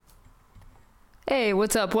Hey,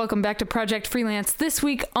 what's up? Welcome back to Project Freelance. This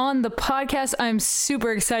week on the podcast, I'm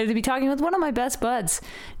super excited to be talking with one of my best buds,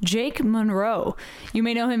 Jake Monroe. You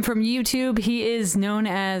may know him from YouTube. He is known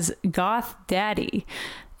as Goth Daddy.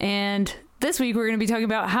 And this week, we're going to be talking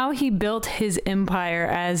about how he built his empire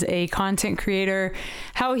as a content creator,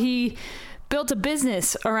 how he built a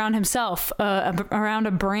business around himself, around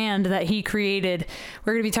a brand that he created.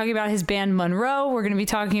 We're going to be talking about his band Monroe. We're going to be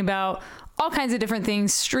talking about all kinds of different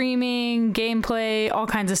things, streaming, gameplay, all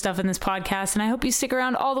kinds of stuff in this podcast. And I hope you stick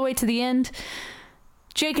around all the way to the end.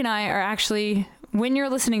 Jake and I are actually, when you're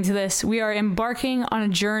listening to this, we are embarking on a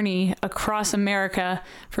journey across America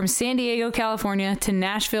from San Diego, California to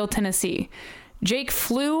Nashville, Tennessee. Jake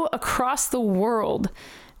flew across the world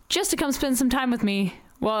just to come spend some time with me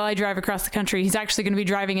while I drive across the country. He's actually going to be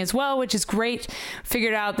driving as well, which is great.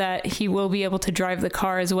 Figured out that he will be able to drive the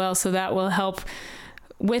car as well, so that will help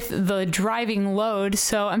with the driving load.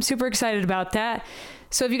 So I'm super excited about that.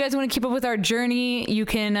 So if you guys want to keep up with our journey, you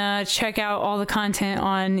can check out all the content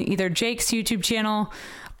on either Jake's YouTube channel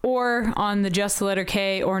or on the Just the Letter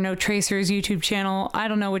K or No Tracers YouTube channel. I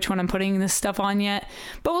don't know which one I'm putting this stuff on yet,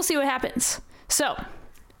 but we'll see what happens. So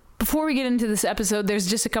before we get into this episode, there's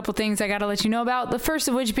just a couple things I got to let you know about. The first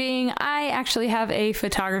of which being, I actually have a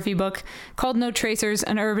photography book called No Tracers,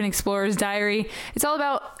 an Urban Explorer's Diary. It's all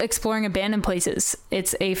about exploring abandoned places.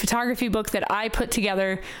 It's a photography book that I put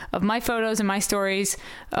together of my photos and my stories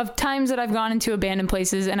of times that I've gone into abandoned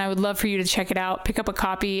places, and I would love for you to check it out. Pick up a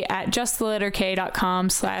copy at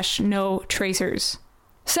justtheletterk.com/no tracers.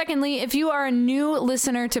 Secondly, if you are a new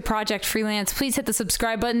listener to Project Freelance, please hit the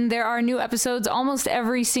subscribe button. There are new episodes almost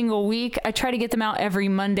every single week. I try to get them out every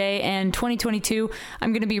Monday, and 2022,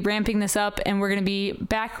 I'm going to be ramping this up, and we're going to be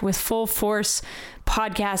back with full force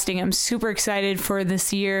podcasting. I'm super excited for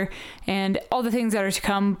this year and all the things that are to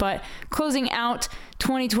come, but closing out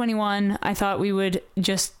 2021, I thought we would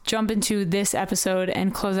just jump into this episode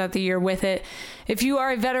and close out the year with it. If you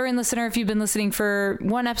are a veteran listener, if you've been listening for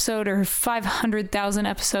one episode or 500,000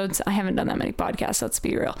 episodes, I haven't done that many podcasts, let's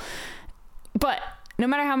be real. But no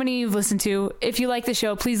matter how many you've listened to, if you like the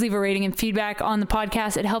show, please leave a rating and feedback on the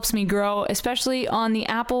podcast. It helps me grow, especially on the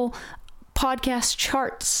Apple podcast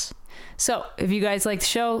charts. So if you guys like the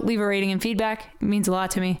show, leave a rating and feedback. It means a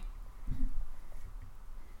lot to me.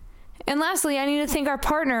 And lastly, I need to thank our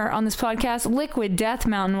partner on this podcast, Liquid Death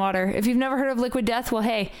Mountain Water. If you've never heard of Liquid Death, well,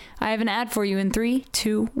 hey, I have an ad for you in 3,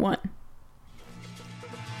 2, 1.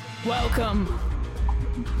 Welcome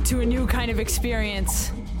to a new kind of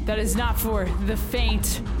experience that is not for the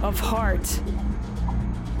faint of heart.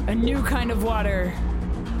 A new kind of water,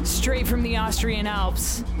 straight from the Austrian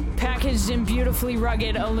Alps, packaged in beautifully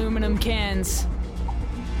rugged aluminum cans.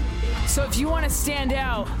 So if you want to stand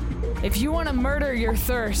out, if you want to murder your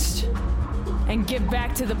thirst and give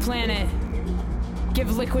back to the planet,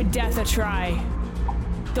 give Liquid Death a try.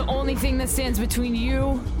 The only thing that stands between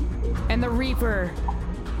you and the Reaper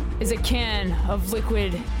is a can of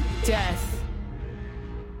Liquid Death.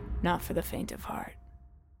 Not for the faint of heart.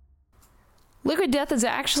 Liquid Death is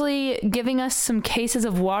actually giving us some cases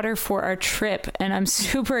of water for our trip, and I'm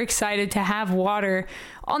super excited to have water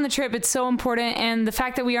on the trip. It's so important, and the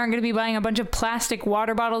fact that we aren't going to be buying a bunch of plastic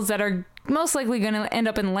water bottles that are most likely going to end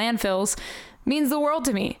up in landfills means the world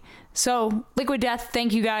to me. So Liquid Death,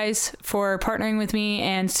 thank you guys for partnering with me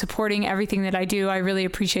and supporting everything that I do. I really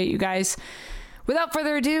appreciate you guys. Without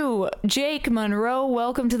further ado, Jake Monroe,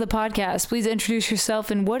 welcome to the podcast. Please introduce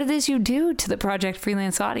yourself and what it is you do to the Project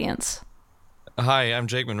Freelance audience. Hi, I'm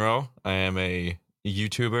Jake Monroe. I am a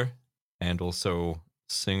YouTuber and also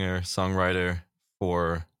singer-songwriter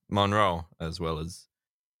for Monroe, as well as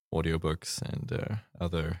audiobooks and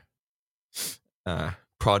other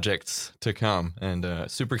projects to come. And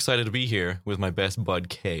super excited to be here with my best bud,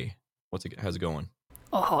 Kay. How's it going?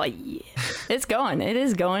 Oh, yeah. It's going. It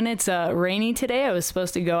is going. It's rainy today. I was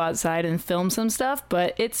supposed to go outside and film some stuff,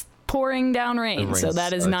 but it's pouring down rain, so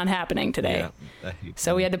that is not happening today. Yeah,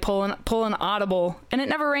 so we had to pull an audible, and it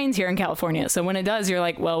never rains here in California. So when it does, you're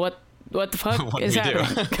like, well, what the fuck is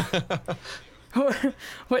happening?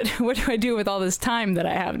 what do I do with all this time that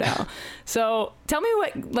I have now? So tell me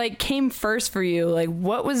what came first for you. Like,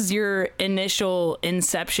 what was your initial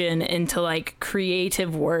inception into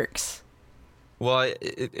creative works? Well,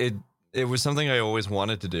 it was something I always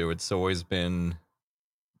wanted to do. It's always been,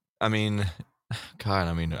 I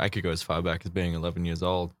could go as far back as being 11 years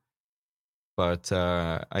old, but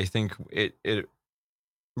I think it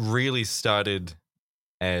really started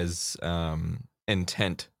as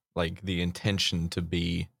intent, like the intention to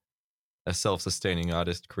be a self-sustaining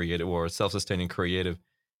artist, creative, or a self-sustaining creative.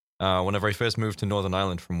 Whenever I first moved to Northern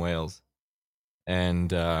Ireland from Wales,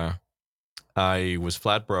 and I was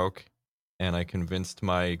flat broke, and I convinced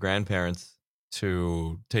my grandparents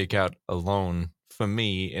to take out a loan for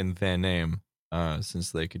me in their name,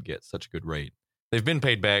 since they could get such a good rate. They've been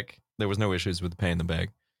paid back. There was no issues with paying them back.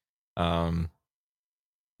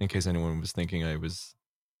 In case anyone was thinking I was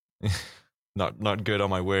not good on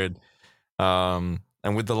my word. And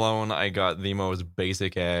with the loan, I got the most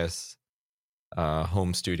basic ass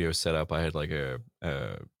home studio setup. I had like a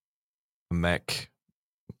Mac.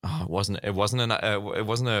 Oh, it wasn't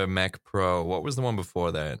a Mac Pro. What was the one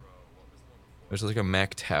before that? It was like a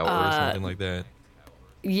Mac Tower or something like that.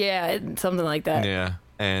 Yeah, something like that. Yeah,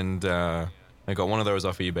 and I got one of those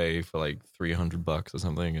off eBay for like $300 or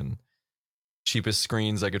something, and cheapest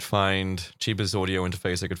screens I could find, cheapest audio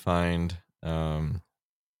interface I could find.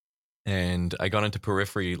 And I got into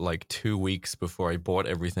Periphery like 2 weeks before I bought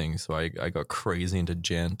everything, so I got crazy into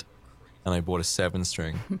Gent, and I bought a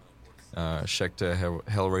 7-string Schecter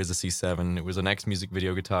Hellraiser C7. It was an X Music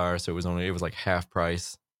video guitar, so it was like half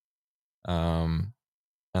price. And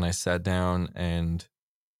I sat down, and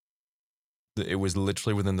it was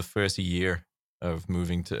literally within the first year of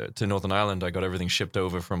moving to Northern Ireland. I got everything shipped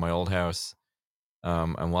over from my old house,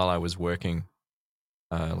 and while I was working,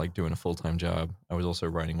 like doing a full-time job, I was also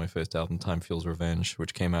writing my first album, Time Feels Revenge,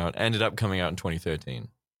 which ended up coming out in 2013.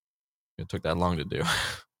 It took that long to do.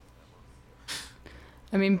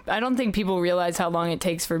 I mean, I don't think people realize how long it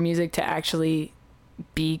takes for music to actually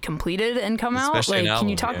be completed and come Especially out. Like, an can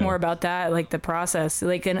you album, talk more about that? Like the process,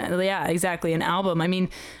 like, yeah, exactly. An album. I mean,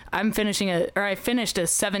 I finished a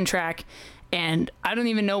 7-track, and I don't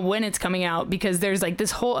even know when it's coming out, because there's like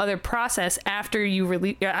this whole other process after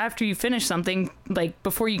you finish something, like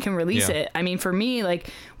before you can release it. I mean, for me, like,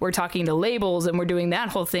 we're talking to labels and we're doing that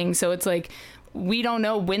whole thing. So it's like, we don't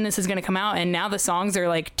know when this is going to come out. And now the songs are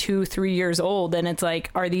like 2-3 years old. And it's like,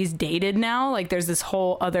 are these dated now? Like, there's this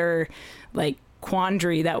whole other like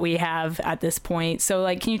quandary that we have at this point. So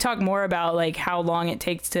like, can you talk more about like how long it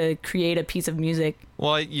takes to create a piece of music?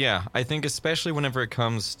 Well, yeah, I think especially whenever it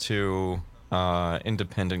comes to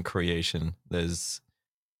independent creation, there's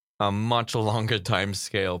a much longer time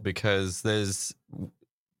scale, because there's,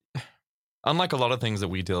 unlike a lot of things that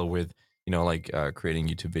we deal with, you know, like creating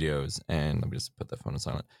YouTube videos, and let me just put that phone on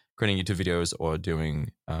silent, creating YouTube videos or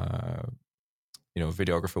doing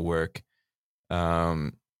videographer work,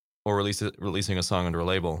 or releasing a song under a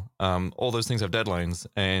label. All those things have deadlines,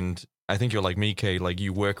 and I think you're like me, Kay, like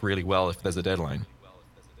you work really well if there's a deadline.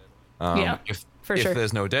 If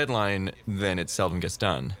there's no deadline, then it seldom gets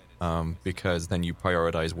done, because then you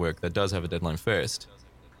prioritize work that does have a deadline first.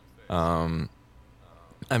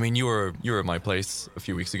 I mean, you were at my place a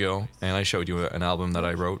few weeks ago, and I showed you an album that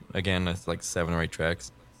I wrote. Again, it's like 7 or 8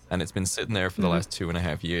 tracks, and it's been sitting there for the last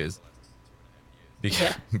 2.5 years.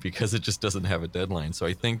 Because it just doesn't have a deadline. So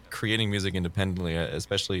I think creating music independently,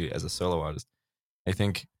 especially as a solo artist, I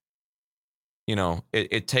think, you know,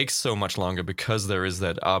 it takes so much longer because there is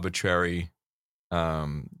that arbitrary,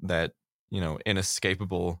 that, you know,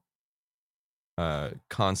 inescapable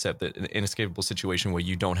concept, that an inescapable situation where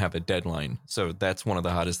you don't have a deadline. So that's one of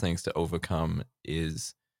the hardest things to overcome,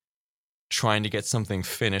 is trying to get something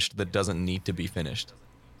finished that doesn't need to be finished,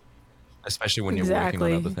 especially when you're working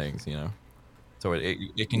on other things, you know. So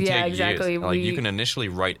it can take years. Like, you can initially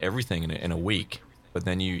write everything in a week, but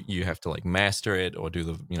then you have to like master it, or do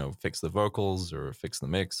the, you know, fix the vocals or fix the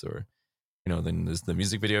mix, or, you know, then there's the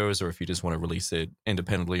music videos, or if you just want to release it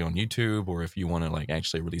independently on YouTube, or if you want to like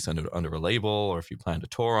actually release under a label, or if you plan to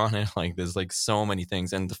tour on it. Like, there's like so many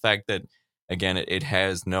things, and the fact that, again, it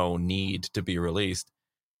has no need to be released,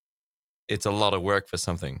 it's a lot of work for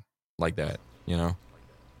something like that, you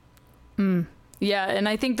know. Yeah, and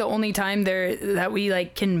I think the only time that we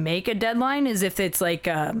like can make a deadline is if it's like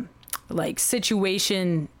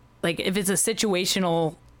situation, like if it's a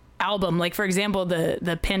situational album. Like, for example,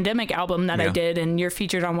 the pandemic album that I did, and you're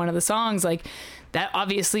featured on one of the songs, like that,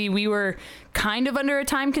 obviously we were kind of under a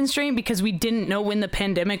time constraint because we didn't know when the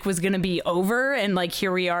pandemic was going to be over. And like,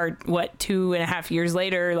 here we are, 2.5 years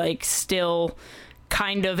later, like still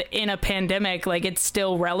kind of in a pandemic. Like, it's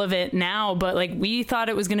still relevant now, but like we thought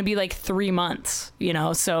it was going to be like 3 months, you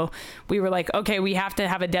know? So we were like, okay, we have to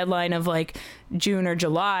have a deadline of like June or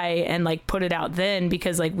July and like put it out then,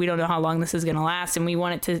 because like we don't know how long this is going to last, and we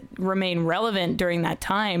want it to remain relevant during that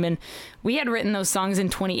time. And we had written those songs in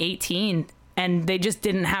 2018, and they just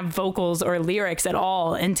didn't have vocals or lyrics at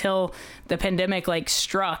all until the pandemic like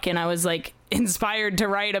struck, and I was like inspired to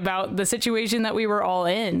write about the situation that we were all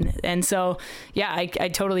in. And so yeah, I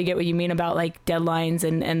totally get what you mean about like deadlines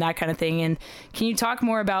and that kind of thing. And can you talk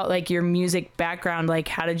more about like your music background? Like,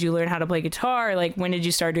 how did you learn how to play guitar? Like, when did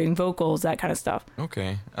you start doing vocals, that kind of stuff?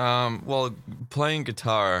 Okay. Well, playing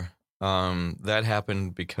guitar, that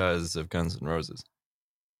happened because of Guns N' Roses.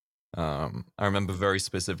 I remember very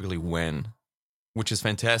specifically when, which is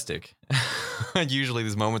fantastic. Usually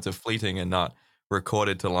these moments are fleeting and not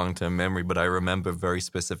recorded to long-term memory, but I remember very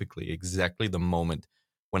specifically exactly the moment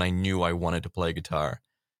when I knew I wanted to play guitar.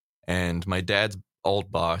 And my dad's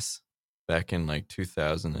old boss back in like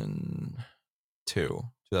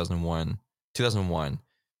 2001,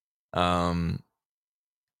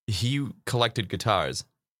 he collected guitars,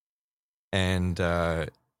 and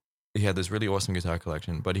he had this really awesome guitar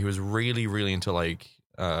collection, but he was really, really into like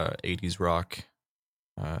 80s rock,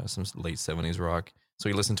 some late 70s rock. So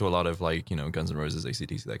he listened to a lot of like, you know, Guns N' Roses,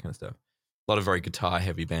 AC/DC, that kind of stuff. A lot of very guitar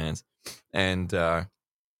heavy bands. And I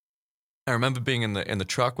remember being in the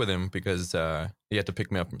truck with him because he had to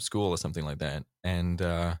pick me up from school or something like that. And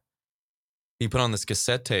he put on this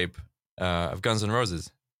cassette tape of Guns N'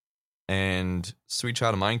 Roses, and Sweet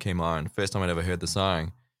Child of Mine came on. First time I'd ever heard the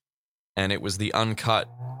song. And it was the uncut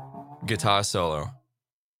guitar solo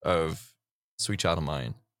of Sweet Child of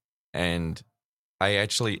Mine. And I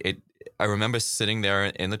remember sitting there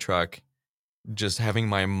in the truck, just having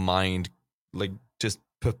my mind like just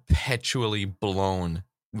perpetually blown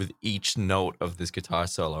with each note of this guitar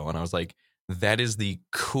solo. And I was like, that is the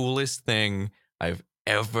coolest thing I've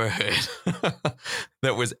ever heard.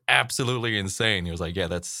 That was absolutely insane. He was like, yeah,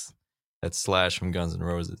 that's Slash from Guns N'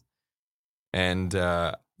 Roses. And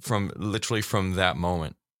from that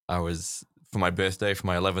moment, I was, for my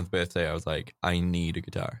 11th birthday, I was like, I need a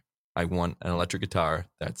guitar. I want an electric guitar.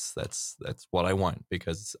 That's what I want,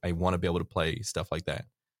 because I want to be able to play stuff like that.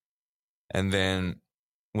 And then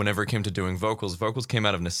whenever it came to doing vocals came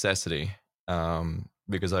out of necessity,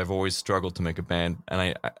 because I've always struggled to make a band.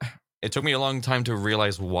 And it took me a long time to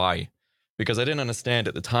realize why, because I didn't understand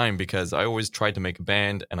at the time, because I always tried to make a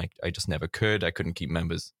band and I just never could. I couldn't keep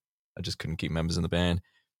members. I just couldn't keep members in the band,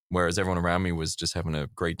 whereas everyone around me was just having a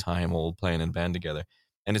great time all playing in a band together.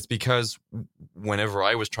 And it's because whenever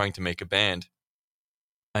I was trying to make a band,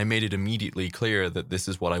 I made it immediately clear that this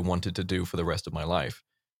is what I wanted to do for the rest of my life.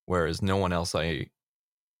 Whereas no one else for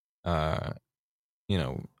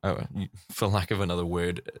lack of another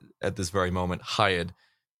word, at this very moment, hired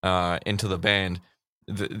into the band,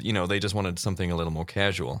 they just wanted something a little more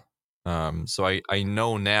casual. So I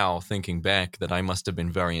know now, thinking back, that I must have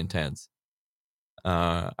been very intense.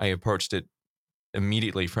 I approached it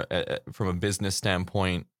immediately from a business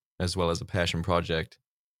standpoint as well as a passion project,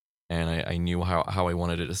 and I knew how I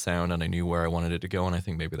wanted it to sound, and I knew where I wanted it to go, and I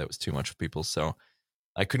think maybe that was too much for people, so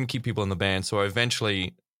I couldn't keep people in the band. So I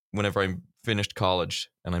eventually, whenever I finished college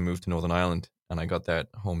and I moved to Northern Ireland and I got that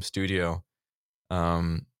home studio,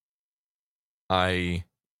 I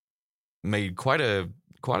made quite a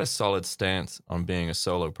solid stance on being a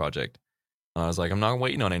solo project. I was like, I'm not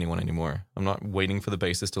waiting on anyone anymore. I'm not waiting for the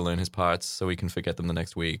bassist to learn his parts so he can forget them the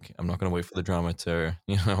next week. I'm not going to wait for the drummer to,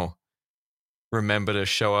 remember to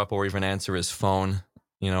show up or even answer his phone.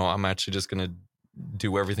 I'm actually just going to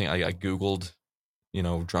do everything. I Googled,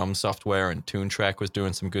 drum software, and TuneTrack was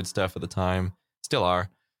doing some good stuff at the time. Still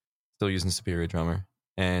using Superior Drummer.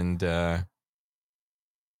 And I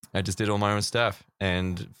just did all my own stuff.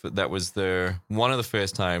 And that was one of the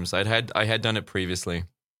first times I had done it previously.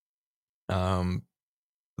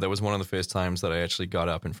 That was one of the first times that I actually got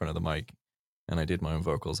up in front of the mic and I did my own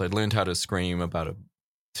vocals. I'd learned how to scream about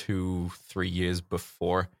 2-3 years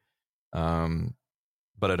before, but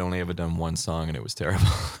I'd only ever done one song and it was terrible.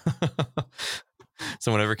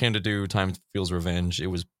 So whenever it came to do Time Feels Revenge, it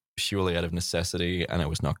was purely out of necessity, and I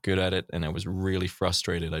was not good at it, and I was really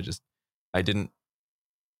frustrated. I didn't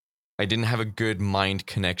have a good mind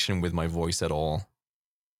connection with my voice at all.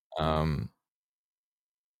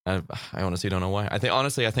 I honestly don't know why. I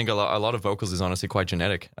think a lot of vocals is honestly quite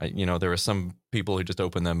genetic. There are some people who just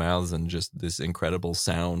open their mouths and just this incredible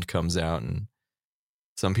sound comes out, and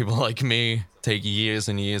some people like me take years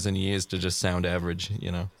and years and years to just sound average.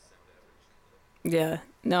 Yeah,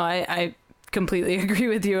 no, I completely agree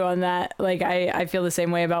with you on that. Like, I feel the same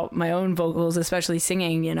way about my own vocals, especially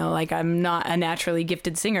singing. Like, I'm not a naturally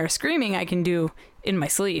gifted singer. Screaming I can do in my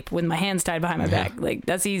sleep with my hands tied behind my back. Like,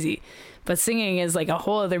 that's easy. But singing is like a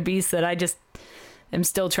whole other beast that I just am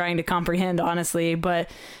still trying to comprehend, honestly.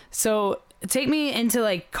 But so take me into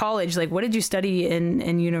like college. Like, what did you study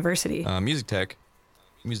in university? Music tech.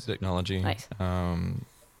 Music technology. Nice.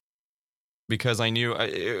 Because I knew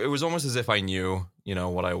it was almost as if I knew,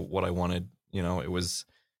 what I wanted. It was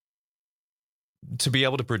to be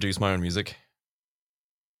able to produce my own music.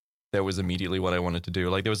 That was immediately what I wanted to do.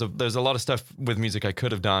 Like there's a lot of stuff with music I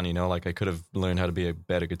could have done, like I could have learned how to be a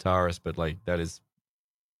better guitarist, but like that is,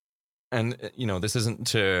 and this isn't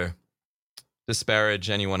to disparage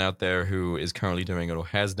anyone out there who is currently doing it or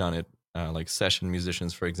has done it, like session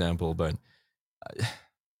musicians, for example, but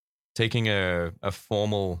taking a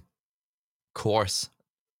formal course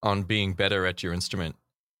on being better at your instrument,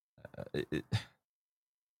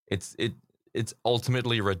 it's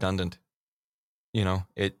ultimately redundant.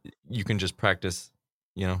 You can just practice,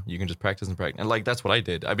 you can just practice and practice. And like, that's what I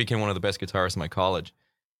did. I became one of the best guitarists in my college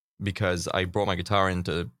because I brought my guitar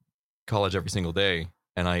into college every single day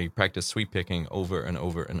and I practiced sweep picking over and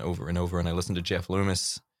over and over and over. And I listened to Jeff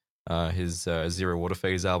Loomis, his Zero Water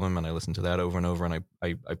Phase album. And I listened to that over and over. And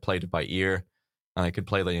I played it by ear and I could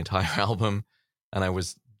play the entire album. And I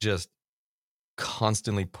was just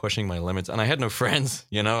constantly pushing my limits. And I had no friends,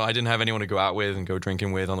 I didn't have anyone to go out with and go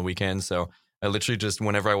drinking with on the weekends. So I literally just,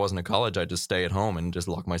 whenever I wasn't at college, I'd just stay at home and just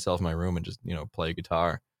lock myself in my room and just, play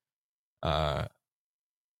guitar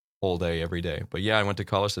all day, every day. But yeah, I went to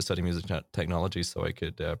college to study music technology so I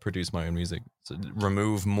could produce my own music. So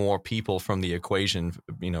remove more people from the equation,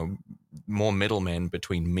 more middlemen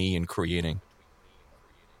between me and creating.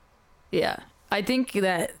 Yeah. I think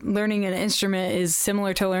that learning an instrument is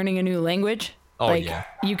similar to learning a new language. Oh, yeah.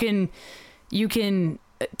 You can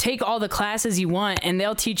take all the classes you want and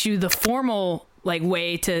they'll teach you the formal like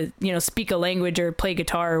way to, speak a language or play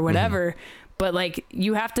guitar or whatever. But like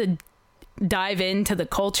you have to dive into the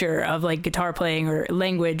culture of like guitar playing or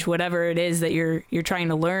language, whatever it is that you're trying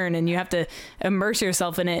to learn. And you have to immerse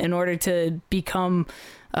yourself in it in order to become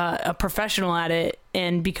a professional at it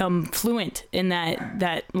and become fluent in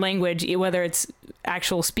that language, whether it's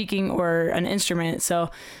actual speaking or an instrument.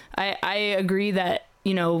 So I agree that,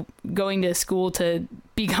 going to school to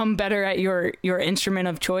become better at your instrument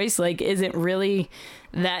of choice, like isn't really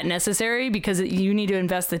that necessary because you need to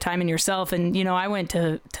invest the time in yourself. And, I went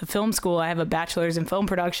to film school. I have a bachelor's in film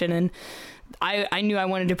production and I knew I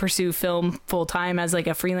wanted to pursue film full time as like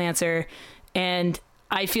a freelancer. And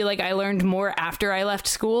I feel like I learned more after I left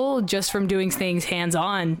school just from doing things hands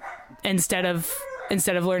on instead of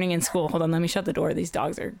learning in school. Hold on, let me shut the door. These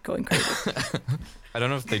dogs are going crazy. I don't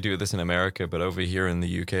know if they do this in America, but over here in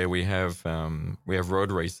the UK, we have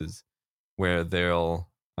road races where they'll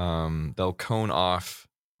cone off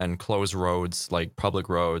and close roads, like public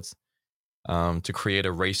roads, to create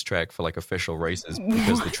a racetrack for like official races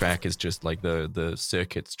because the track is just like the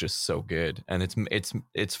circuit's just so good, and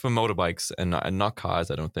it's for motorbikes and not cars,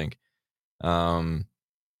 I don't think. So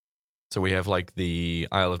we have like the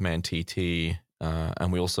Isle of Man TT,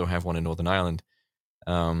 and we also have one in Northern Ireland.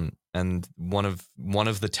 And one of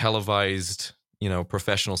the televised,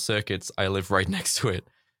 professional circuits, I live right next to it.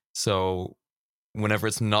 So whenever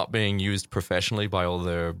it's not being used professionally by all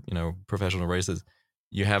the, professional races,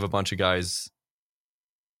 you have a bunch of guys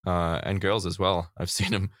and girls as well. I've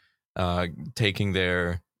seen them taking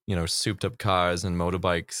their, souped up cars and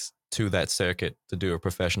motorbikes to that circuit to do a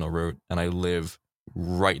professional route. And I live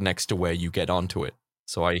right next to where you get onto it.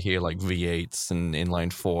 So I hear like V8s and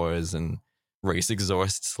inline fours and race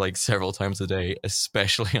exhausts like several times a day,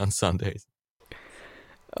 especially on Sundays.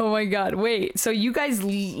 Oh my God. Wait, so you guys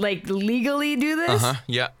like legally do this?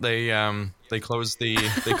 Yeah. They close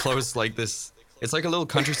like this. It's like a little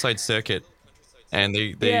countryside circuit and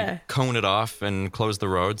they cone it off and close the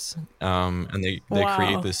roads. And they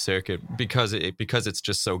create this circuit because it's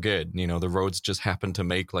just so good. The roads just happen to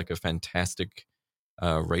make like a fantastic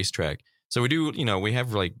racetrack. So we do, we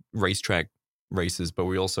have like racetrack races, but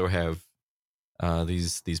we also have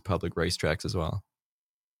these public racetracks as well.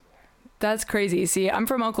 That's crazy. See, I'm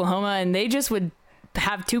from Oklahoma and they just would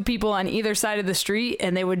have two people on either side of the street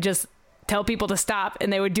and they would just tell people to stop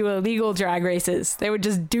and they would do illegal drag races. They would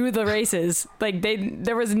just do the races. Like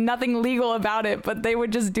there was nothing legal about it, but they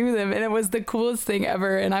would just do them. And it was the coolest thing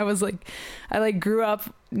ever. And I was like, I grew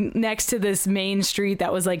up next to this main street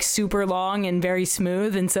that was like super long and very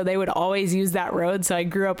smooth. And so they would always use that road. So I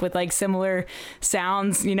grew up with like similar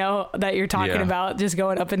sounds, that you're talking about, just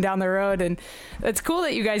going up and down the road. And it's cool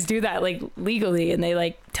that you guys do that like legally and they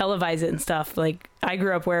like televise it and stuff. Like I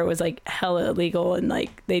grew up where it was like hella illegal and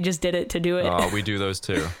like they just did it to do it. Oh, we do those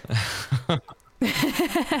too.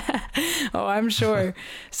 Oh, I'm sure.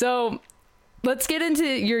 So let's get into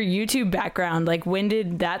your YouTube background. Like when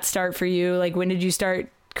did that start for you? Like when did you start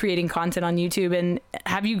creating content on YouTube, and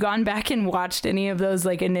have you gone back and watched any of those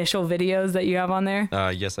like initial videos that you have on there?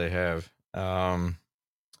 Yes, I have.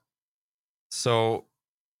 So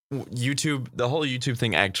YouTube, the whole YouTube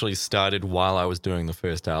thing actually started while I was doing the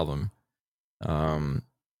first album.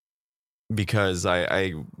 Because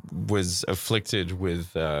I was afflicted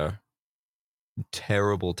with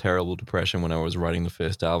terrible, terrible depression when I was writing the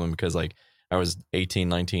first album, because like I was 18,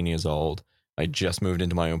 19 years old. I just moved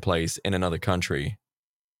into my own place in another country,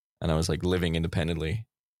 and I was like living independently,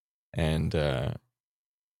 and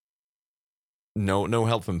no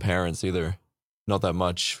help from parents either. Not that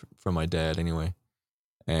much from my dad anyway.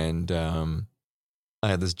 And I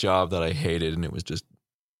had this job that I hated, and it was just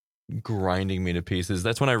grinding me to pieces.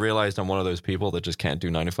 That's when I realized I'm one of those people that just can't do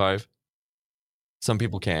 9 to 5. Some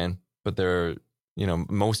people can, but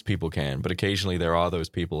most people can, but occasionally there are those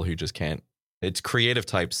people who just can't. It's creative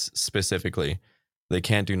types specifically. They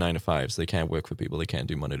can't do 9 to 5s. They can't work for people. They can't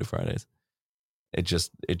do Monday to Fridays. It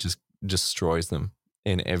just destroys them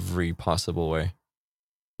in every possible way.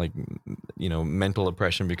 Like, mental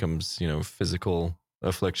oppression becomes, physical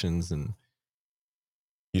afflictions, and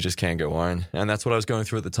you just can't go on. And that's what I was going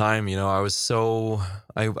through at the time. I was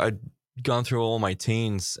I'd gone through all my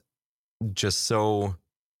teens just so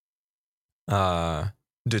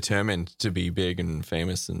determined to be big and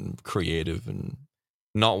famous and creative, and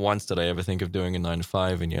not once did I ever think of doing a 9 to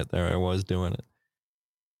 5, and yet there I was doing it.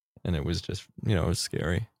 And it was just, it was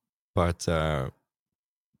scary. But at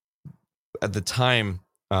the time,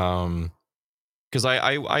 because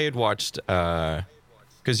I had watched, because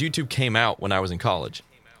YouTube came out when I was in college.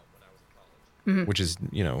 Mm-hmm. Which is,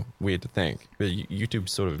 weird to think. But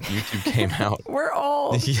YouTube came out. We're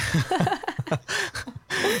old.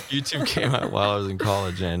 YouTube came out while I was in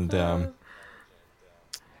college, and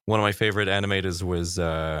one of my favorite animators was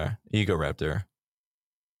Egoraptor,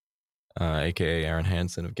 aka Aaron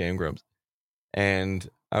Hansen of Game Grumps. And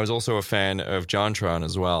I was also a fan of JonTron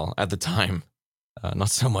as well at the time.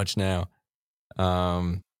 Not so much now.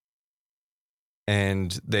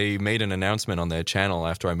 And they made an announcement on their channel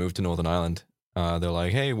after I moved to Northern Ireland. They're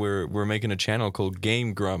like, hey, we're making a channel called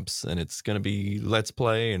Game Grumps, and it's going to be Let's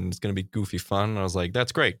Play, and it's going to be goofy fun. And I was like,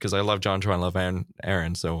 that's great, because I love JonTron, I love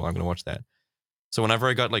Aaron, so I'm going to watch that. So whenever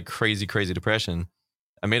I got like crazy, crazy depression,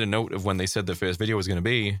 I made a note of when they said the first video was going to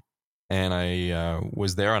be, and I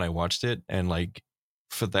was there and I watched it, and like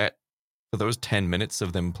for those 10 minutes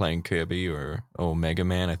of them playing Kirby or Mega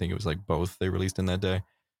Man, I think it was like both they released in that day.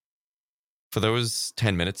 For those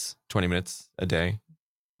 10 minutes, 20 minutes a day,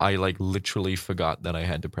 I like literally forgot that I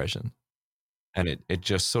had depression. And it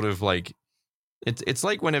just sort of like, it's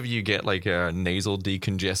like whenever you get like a nasal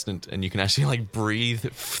decongestant and you can actually like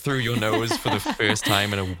breathe through your nose for the first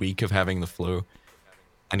time in a week of having the flu.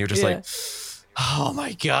 And you're just like, oh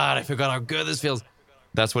my God, I forgot how good this feels.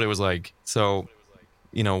 That's what it was like. So,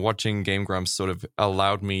 watching Game Grumps sort of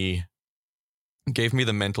gave me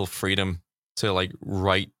the mental freedom to like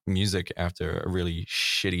write music after a really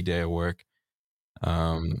shitty day of work.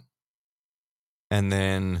 And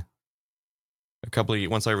then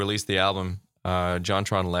once I released the album,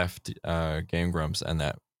 JonTron left Game Grumps, and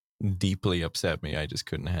that deeply upset me. I just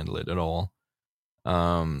couldn't handle it at all.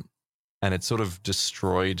 And it sort of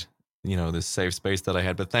destroyed, this safe space that I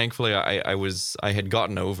had. But thankfully I had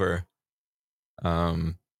gotten over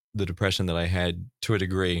the depression that I had to a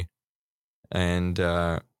degree. And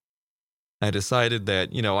I decided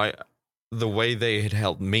that, the way they had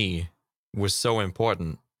helped me was so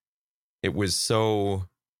important. It was so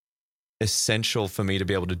essential for me to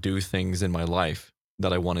be able to do things in my life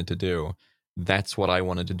that I wanted to do. That's what I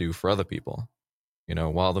wanted to do for other people.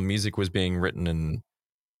 While the music was being written and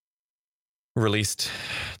released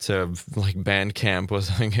to like Bandcamp or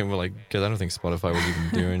something, because I don't think Spotify was even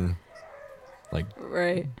doing like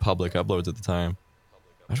public uploads at the time.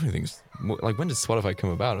 I don't think when did Spotify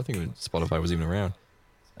come about? I don't think Spotify was even around.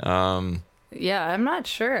 Yeah, I'm not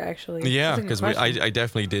sure actually. Yeah, because I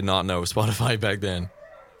definitely did not know Spotify back then.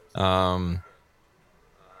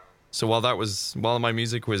 So while my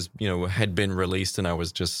music was, had been released and I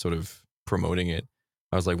was just sort of promoting it,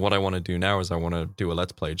 I was like, what I want to do now is I want to do a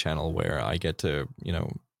Let's Play channel where I get to,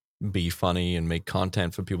 be funny and make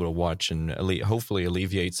content for people to watch and hopefully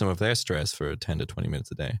alleviate some of their stress for 10 to 20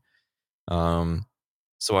 minutes a day.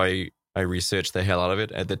 So I researched the hell out of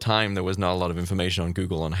it. At the time, there was not a lot of information on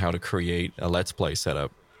Google on how to create a Let's Play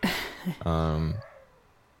setup.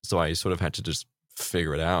 So I sort of had to just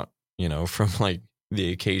figure it out, from like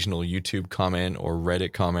the occasional YouTube comment or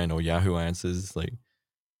Reddit comment or Yahoo Answers, like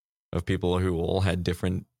of people who all had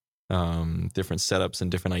different setups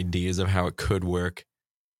and different ideas of how it could work.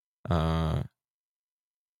 So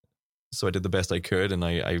I did the best I could, and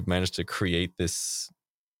I managed to create this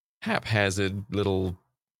haphazard little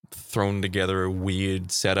thrown together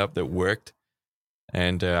weird setup that worked.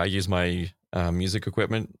 And I used my music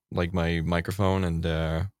equipment, like my microphone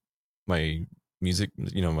and my music,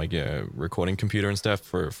 my recording computer and stuff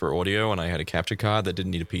for audio. And I had a capture card that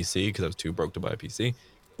didn't need a PC because I was too broke to buy a PC.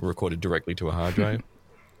 Recorded directly to a hard drive.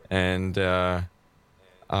 And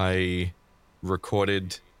I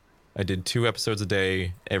recorded, I did 2 episodes a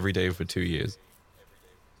day every day for 2 years.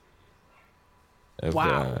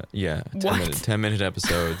 Wow. 10-minute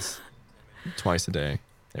episodes twice a day,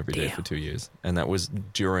 every day Damn. for 2 years. And that was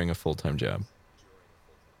during a full-time job.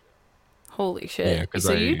 Holy shit. Yeah,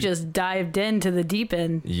 so you just dived into the deep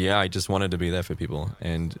end. Yeah, I just wanted to be there for people.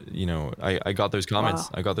 And, I got those comments. Wow.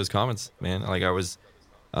 I got those comments, man. Like, I was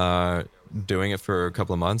doing it for a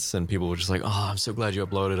couple of months, and people were just like, oh, I'm so glad you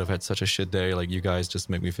uploaded. I've had such a shit day. Like, you guys just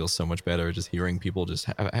make me feel so much better. Just hearing people just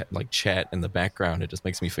like chat in the background, it just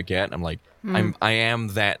makes me forget. I'm like, I am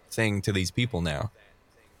that thing to these people now.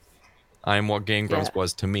 I'm what Game Grumps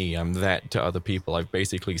was to me. I'm that to other people. I've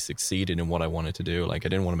basically succeeded in what I wanted to do. Like, I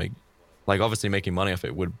didn't want to make, like, obviously making money off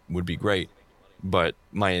it would be great, but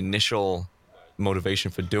my initial motivation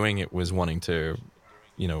for doing it was wanting to,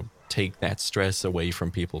 take that stress away from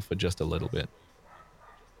people for just a little bit.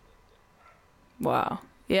 Wow.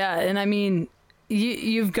 Yeah, and I mean,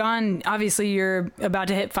 you've gone, obviously you're about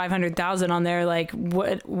to hit 500,000 on there. Like,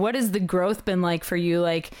 what has the growth been like for you?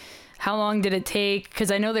 Like, how long did it take? Because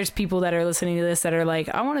I know there's people that are listening to this that are like,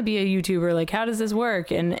 I want to be a YouTuber. Like, how does this work?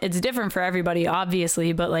 And it's different for everybody,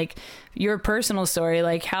 obviously, but like your personal story,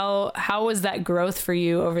 like how was that growth for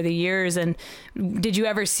you over the years? And did you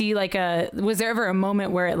ever see was there ever a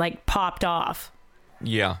moment where it like popped off?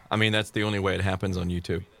 Yeah. I mean, that's the only way it happens on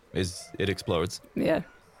YouTube, is it explodes. Yeah.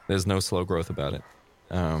 There's no slow growth about it.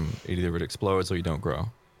 Either it explodes or you don't grow.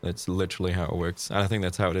 That's literally how it works. And I think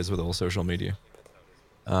that's how it is with all social media.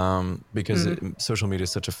 Because social media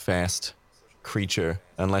is such a fast creature.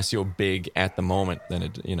 Unless you're big at the moment, then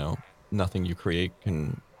it, nothing you create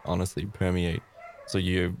can honestly permeate. So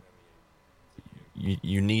you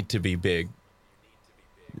need to be big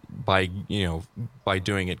by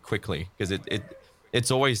doing it quickly, because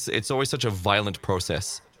it's always such a violent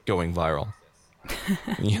process going viral.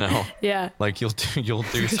 Yeah. Like you'll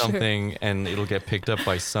do something and it'll get picked up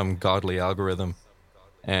by some godly algorithm,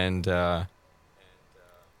 and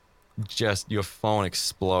just your phone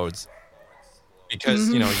explodes because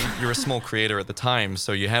you're a small creator at the time,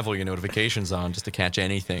 so you have all your notifications on just to catch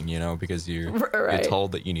anything, because you're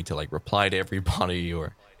told that you need to like reply to everybody,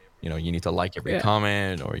 or you need to like every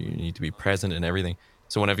comment, or you need to be present and everything.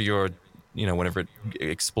 So whenever whenever it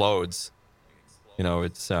explodes,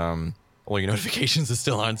 it's all your notifications are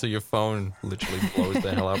still on, so your phone literally blows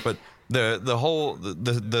the hell out. But the whole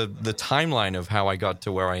the timeline of how I got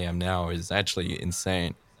to where I am now is actually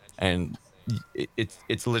insane. And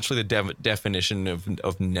it's literally the definition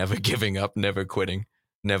of never giving up, never quitting,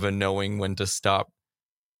 never knowing when to stop.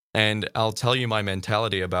 And I'll tell you my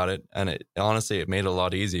mentality about it. And honestly, it made it a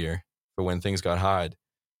lot easier for when things got hard.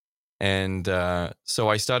 And so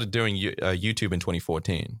I started doing YouTube in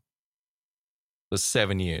 2014. It was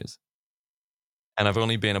 7 years. And I've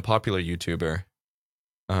only been a popular YouTuber,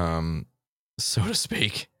 so to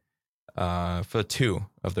speak, for 2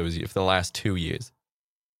 of those years, for the last 2 years.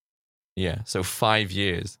 Yeah, so 5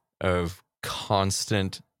 years of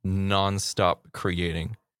constant, non-stop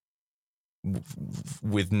creating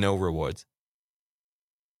with no rewards.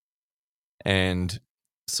 And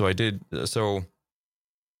so it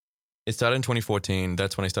started in 2014.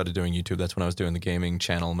 That's when I started doing YouTube. That's when I was doing the gaming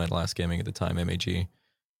channel, Metal Ass Gaming at the time, MAG,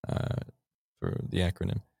 for the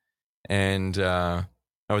acronym. And I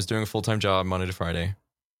was doing a full-time job Monday to Friday.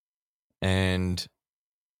 And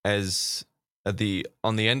on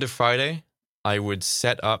the end of Friday, I would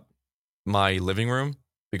set up my living room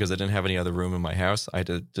because I didn't have any other room in my house. I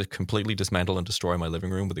had to completely dismantle and destroy my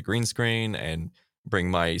living room with a green screen and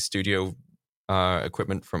bring my studio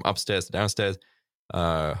equipment from upstairs to downstairs,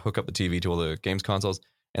 hook up the TV to all the games consoles.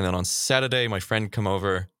 And then on Saturday, my friend come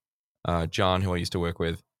over, John, who I used to work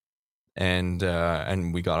with, and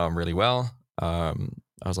we got on really well.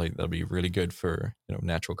 I was like, that'll be really good for,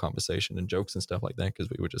 natural conversation and jokes and stuff like that, because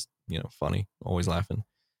we were just, funny, always laughing.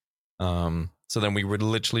 So then we would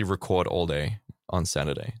literally record all day on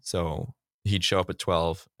Saturday. So he'd show up at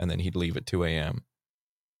 12 and then he'd leave at 2 a.m.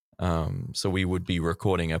 So we would be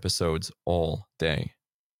recording episodes all day.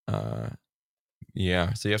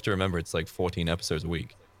 Yeah. So you have to remember, it's like 14 episodes a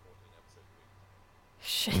week.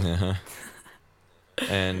 Shit.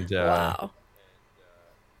 And wow.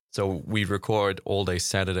 So we'd record all day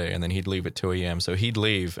Saturday and then he'd leave at 2 a.m. So he'd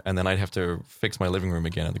leave and then I'd have to fix my living room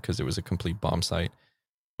again because it was a complete bomb site.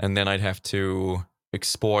 And then I'd have to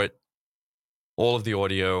export all of the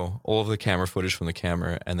audio, all of the camera footage from the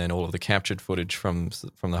camera, and then all of the captured footage from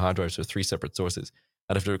the hard drive. So 3 separate sources.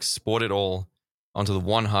 I'd have to export it all onto the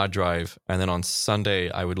one hard drive, and then on Sunday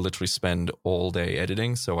I would literally spend all day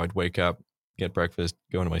editing. So I'd wake up, get breakfast,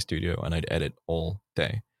 go into my studio, and I'd edit all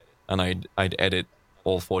day, and I'd edit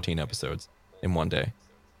all 14 episodes in one day.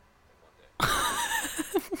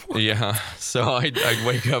 Yeah, so I'd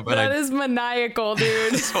wake up and that is maniacal,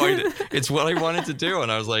 dude. So it's what I wanted to do,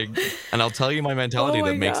 and I was like, and I'll tell you my mentality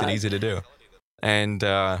that makes it easy to do. And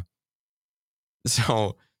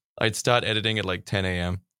so I'd start editing at like 10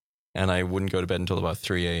 a.m. and I wouldn't go to bed until about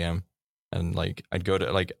 3 a.m. And like I'd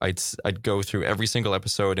go through every single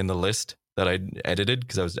episode in the list that I'd edited,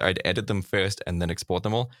 because I'd edit them first and then export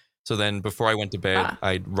them all. So then before I went to bed,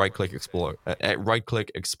 I'd right-click export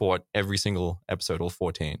every single episode, all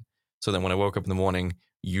 14. So then when I woke up in the morning,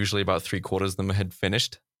 usually about 3/4 of them had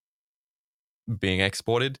finished being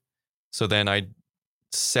exported. So then I'd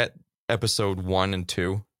set episode 1 and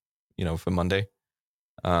 2, for Monday.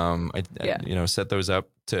 I set those up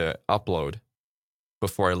to upload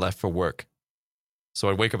before I left for work. So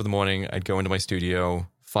I'd wake up in the morning, I'd go into my studio,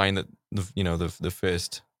 find that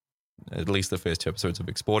at least the first 2 episodes have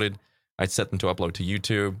exported. I'd set them to upload to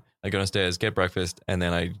YouTube. I'd go downstairs, get breakfast, and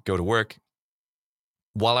then I'd go to work.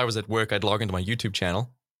 While I was at work, I'd log into my YouTube channel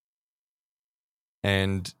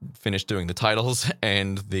and finish doing the titles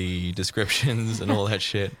and the descriptions and all that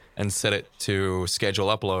shit, and set it to schedule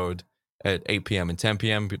upload at 8 p.m. and 10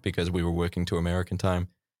 p.m. because we were working to American time.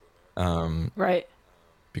 Right.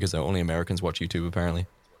 Because only Americans watch YouTube, apparently.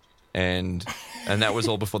 And that was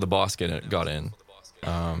all before the boss got in.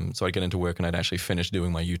 So I'd get into work and I'd actually finish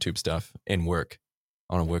doing my YouTube stuff in work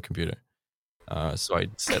on a work computer. So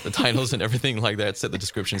I'd set the titles and everything like that, set the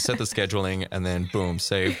description, set the scheduling, and then boom,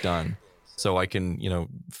 save, done. So I can,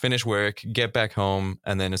 finish work, get back home,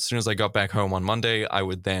 and then as soon as I got back home on Monday, I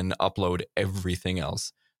would then upload everything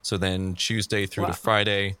else. So then Tuesday through to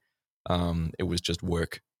Friday, it was just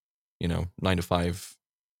work, 9 to 5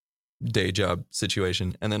 day job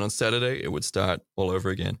situation. And then on Saturday, it would start all over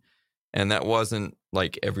again. And that wasn't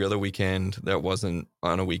like every other weekend. That wasn't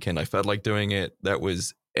on a weekend I felt like doing it. That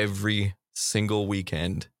was every single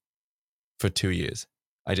weekend for 2 years.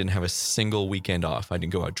 I didn't have a single weekend off. I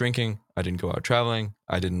didn't go out drinking. I didn't go out traveling.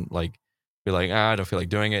 I didn't be like, I don't feel like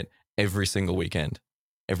doing it. Every single weekend,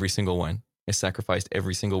 every single one. I sacrificed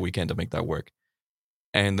every single weekend to make that work.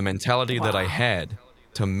 And the mentality that I had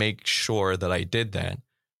to make sure that I did that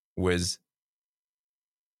was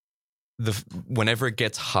whenever it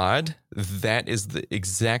gets hard, that is the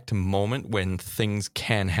exact moment when things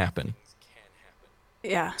can happen.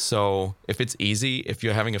 Yeah. So if it's easy, if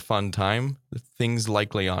you're having a fun time, things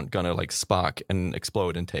likely aren't gonna spark and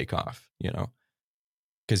explode and take off,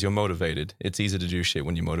 because you're motivated. It's easy to do shit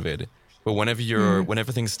when you're motivated. But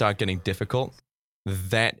whenever things start getting difficult,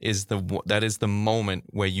 that is the moment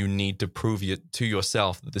where you need to prove to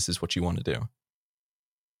yourself that this is what you want to do.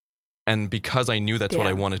 And because I knew that's what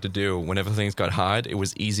I wanted to do, whenever things got hard, it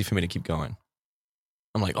was easy for me to keep going.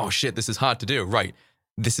 I'm like, oh shit, this is hard to do. Right.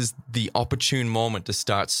 This is the opportune moment to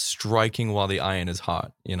start striking while the iron is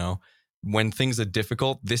hot. When things are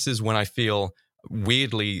difficult, this is when I feel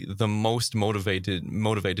weirdly the most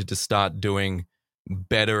motivated to start doing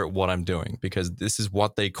better at what I'm doing, because this is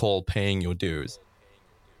what they call paying your dues.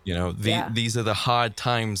 These are the hard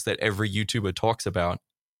times that every YouTuber talks about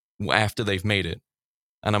after they've made it.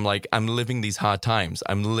 And I'm like, I'm living these hard times.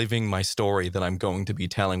 I'm living my story that I'm going to be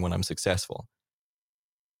telling when I'm successful.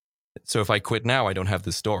 So if I quit now, I don't have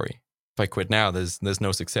this story. If I quit now, there's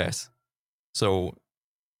no success. So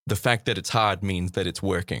the fact that it's hard means that it's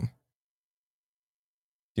working.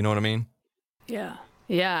 You know what I mean? Yeah.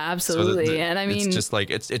 Yeah, absolutely. So and I mean, it's just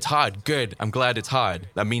like, it's hard. Good. I'm glad it's hard.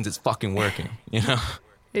 That means it's fucking working,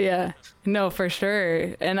 Yeah, no, for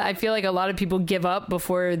sure. And I feel like a lot of people give up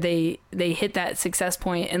before they hit that success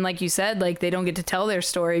point. And like you said, they don't get to tell their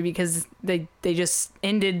story because they just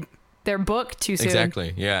ended their book too soon.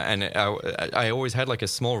 Exactly. Yeah. And I always had a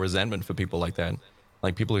small resentment for people like that.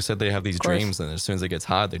 Like people who said they have these dreams and as soon as it gets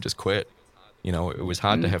hard, they just quit. It was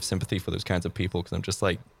hard to have sympathy for those kinds of people, because I'm just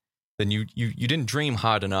like, then you didn't dream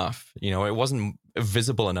hard enough. It wasn't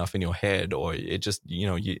visible enough in your head, or it just,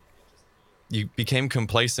 you became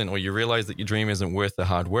complacent, or you realized that your dream isn't worth the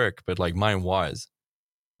hard work. But mine was.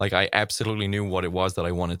 I absolutely knew what it was that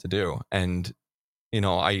I wanted to do. And,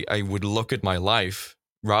 I would look at my life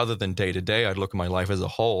rather than day to day. I'd look at my life as a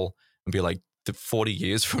whole and be like, 40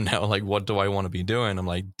 years from now, what do I want to be doing? I'm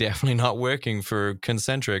like, definitely not working for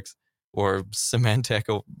Concentrix or Symantec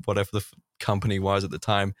or whatever the company was at the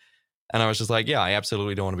time. And I was just like, yeah, I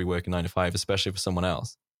absolutely don't want to be working 9 to 5, especially for someone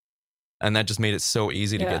else. And that just made it so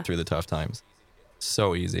easy to Yeah. get through the tough times.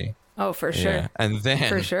 So easy. Oh, for sure. Yeah. And then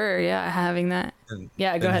For sure. Yeah. Having that.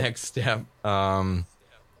 Yeah. Go the ahead. next step.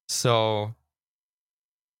 So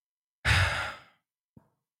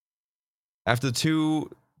after two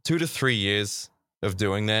to 3 years of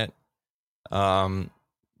doing that, John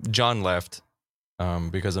left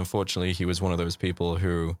because unfortunately he was one of those people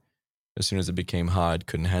who, as soon as it became hard,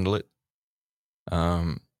 couldn't handle it.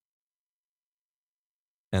 And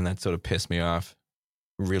that sort of pissed me off,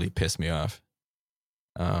 really pissed me off.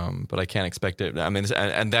 But I can't expect it. I mean,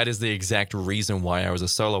 and that is the exact reason why I was a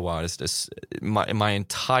solo artist. My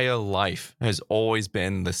entire life has always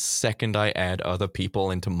been the second I add other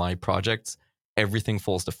people into my projects, everything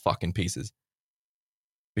falls to fucking pieces.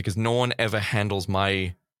 Because no one ever handles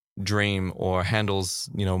my dream or handles,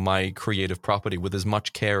 my creative property with as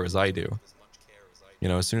much care as I do.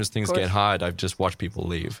 As soon as things get hard, I've just watched people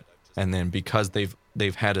leave. And then because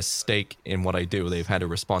they've had a stake in what I do, they've had a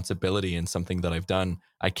responsibility in something that I've done,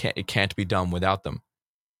 it can't be done without them.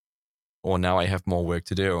 Or now I have more work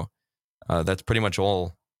to do. That's pretty much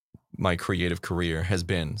all my creative career has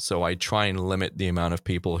been. So I try and limit the amount of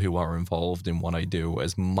people who are involved in what I do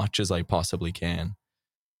as much as I possibly can.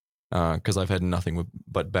 Because I've had nothing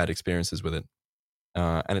but bad experiences with it.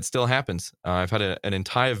 And it still happens. I've had an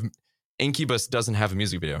entire... Incubus doesn't have a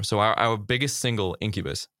music video. So our biggest single,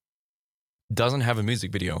 Incubus, doesn't have a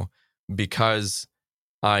music video because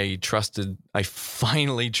I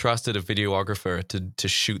finally trusted a videographer to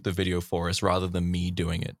shoot the video for us rather than me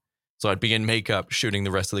doing it. So I'd be in makeup shooting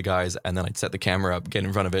the rest of the guys, and then I'd set the camera up, get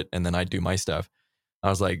in front of it, and then I'd do my stuff. I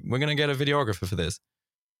was like, we're going to get a videographer for this.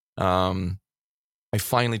 I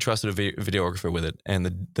finally trusted a videographer with it.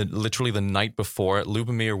 And literally the night before,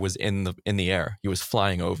 Lubomir was in the air. He was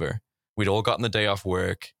flying over. We'd all gotten the day off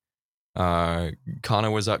work.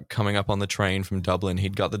 Connor was coming up on the train from Dublin.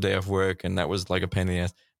 He'd got the day off work, and that was like a pain in the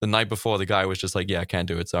ass. The night before, the guy was just like, yeah, I can't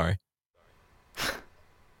do it, sorry.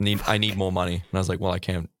 I need more money. And I was like, well, I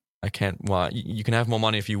can't, well, you can have more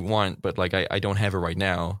money if you want, but like, I don't have it right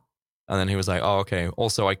now. And then he was like, oh, okay.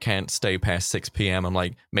 Also, I can't stay past 6 p.m. I'm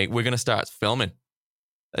like, mate, we're going to start filming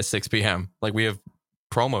at 6 p.m. Like, we have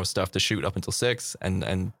promo stuff to shoot up until 6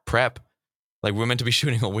 and prep. Like, we're meant to be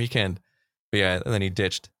shooting all weekend. But yeah, and then he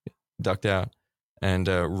ducked out and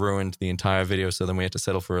ruined the entire video. So then we had to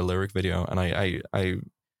settle for a lyric video. And I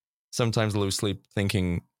sometimes lose sleep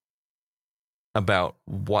thinking about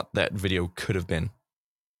what that video could have been.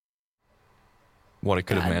 What it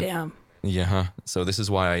could have meant. Damn. Yeah. So this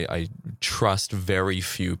is why I trust very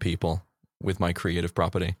few people with my creative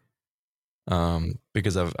property.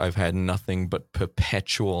 Because I've had nothing but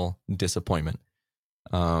perpetual disappointment.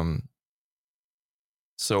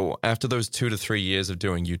 So after those 2 to 3 years of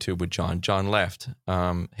doing YouTube with John left,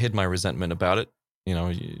 hid my resentment about it,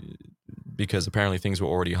 because apparently things were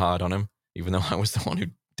already hard on him, even though I was the one who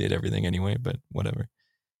did everything anyway, but whatever.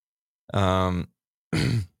 And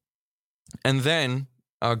then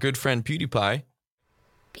our good friend PewDiePie.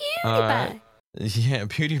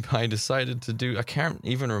 PewDiePie decided to do, I can't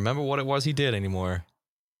even remember what it was he did anymore.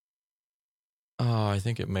 Oh, I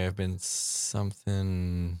think it may have been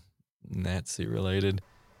something Nazi related.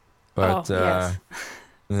 But yes.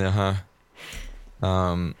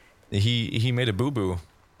 He made a boo-boo.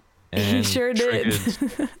 And He sure did.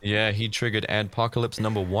 Yeah, he triggered Adpocalypse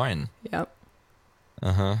 #1. Yep.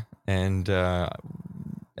 And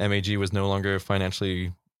MAG was no longer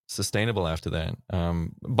financially sustainable after that.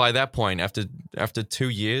 By that point, after 2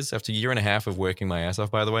 years, after a year and a half of working my ass off,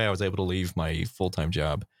 by the way, I was able to leave my full-time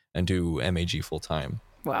job and do MAG full-time.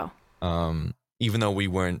 Wow. Even though we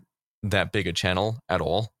weren't that big a channel at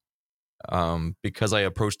all, because I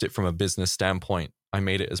approached it from a business standpoint, I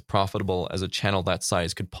made it as profitable as a channel that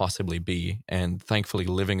size could possibly be. And thankfully,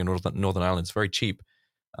 living in Northern Ireland is very cheap.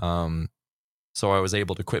 So I was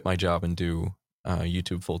able to quit my job and do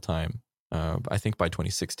YouTube full-time. I think by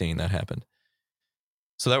 2016 that happened.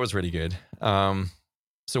 So that was really good.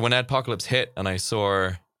 So when Adpocalypse hit and I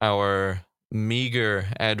saw our meager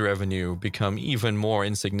ad revenue become even more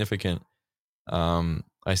insignificant,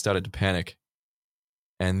 I started to panic.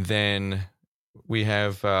 And then we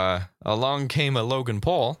have along came a Logan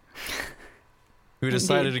Paul who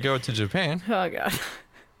decided to go to Japan. Oh, God.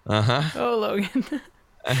 Uh-huh. Oh, Logan.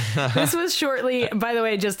 This was shortly, by the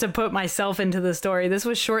way, just to put myself into the story, this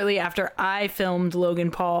was shortly after I filmed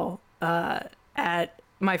Logan Paul at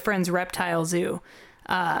my friend's reptile zoo.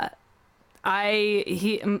 My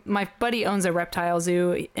buddy owns a reptile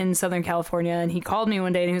zoo in Southern California, and he called me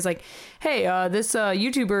one day and he was like, hey, this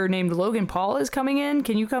YouTuber named Logan Paul is coming in.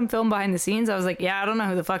 Can you come film behind the scenes? I was like, yeah, I don't know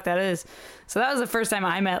who the fuck that is. So that was the first time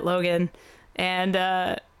I met Logan. And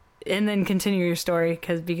and then continue your story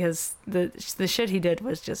because the shit he did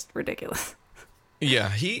was just ridiculous. Yeah,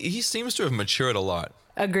 he seems to have matured a lot.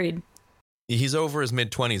 Agreed. He's over his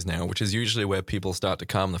mid-20s now, which is usually where people start to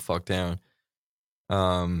calm the fuck down.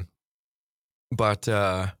 But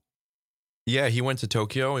yeah, he went to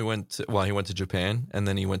Tokyo. He went to Japan, and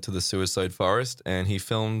then he went to the suicide forest, and he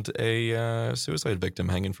filmed a suicide victim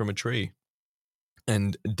hanging from a tree,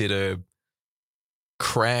 and did a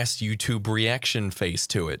crass YouTube reaction face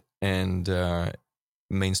to it. And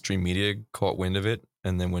mainstream media caught wind of it,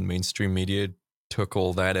 and then when mainstream media took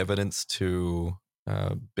all that evidence to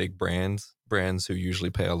big brands who usually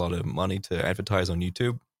pay a lot of money to advertise on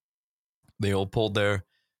YouTube, they all pulled their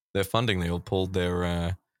funding. They all pulled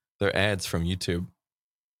their ads from YouTube,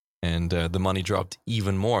 and the money dropped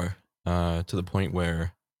even more to the point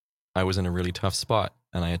where I was in a really tough spot,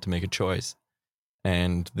 and I had to make a choice.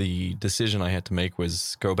 And the decision I had to make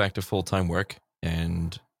was go back to full-time work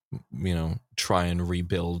and, try and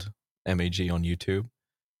rebuild MAG on YouTube,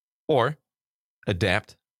 or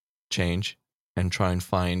adapt, change, and try and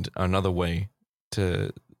find another way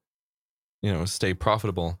to, stay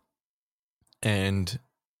profitable. And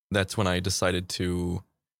that's when I decided to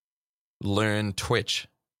learn Twitch.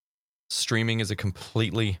 Streaming is a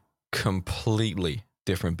completely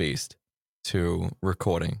different beast to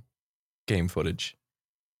recording game footage.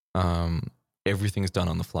 Everything's done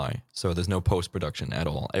on the fly, so there's no post-production at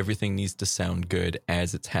all. Everything needs to sound good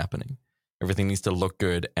as it's happening. Everything needs to look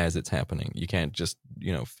good as it's happening. You can't just,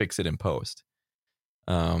 fix it in post.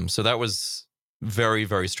 So that was very,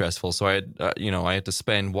 very stressful. So I had, I had to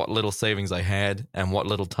spend what little savings I had and what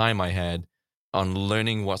little time I had on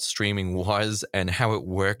learning what streaming was and how it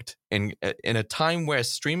worked. In a time where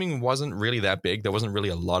streaming wasn't really that big, there wasn't really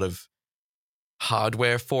a lot of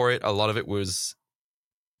hardware for it. A lot of it was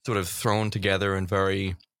sort of thrown together and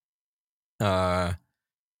very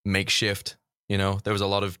makeshift. There was a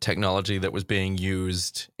lot of technology that was being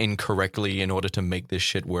used incorrectly in order to make this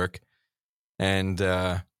shit work. And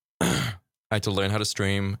I had to learn how to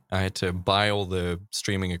stream. I had to buy all the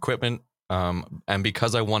streaming equipment. And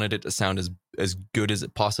because I wanted it to sound as good as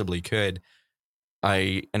it possibly could,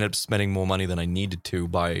 I ended up spending more money than I needed to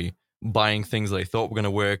by buying things that I thought were going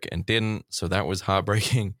to work and didn't. So that was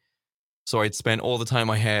heartbreaking. So I'd spent all the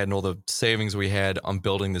time I had and all the savings we had on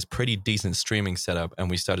building this pretty decent streaming setup,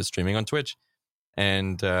 and we started streaming on Twitch.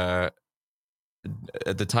 And at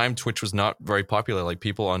the time, Twitch was not very popular. Like,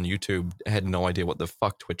 people on YouTube had no idea what the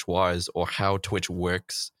fuck Twitch was or how Twitch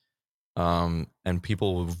works. And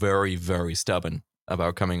people were very, very stubborn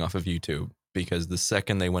about coming off of YouTube, because the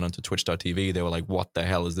second they went onto twitch.tv, they were like, what the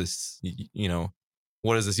hell is this?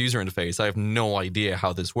 What is this user interface? I have no idea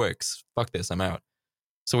how this works. Fuck this, I'm out.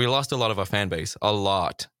 So we lost a lot of our fan base,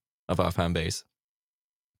 but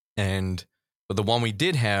the one we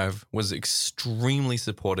did have was extremely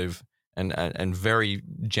supportive and very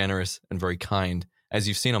generous and very kind. As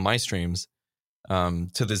you've seen on my streams,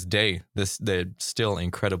 to this day, they're still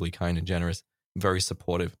incredibly kind and generous, very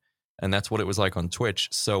supportive. And that's what it was like on Twitch.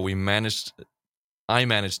 So I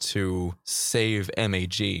managed to save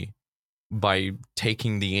MAG by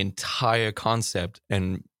taking the entire concept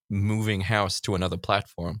and moving house to another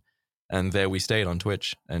platform. And there we stayed on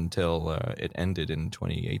Twitch until it ended in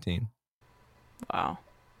 2018. Wow.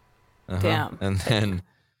 Damn. And then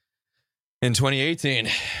in 2018,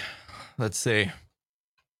 let's see,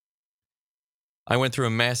 I went through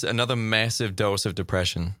another massive dose of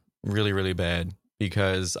depression, really, really bad,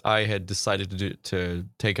 because I had decided to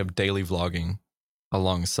take up daily vlogging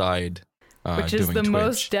alongside which is doing the Twitch.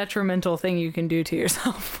 most detrimental thing you can do to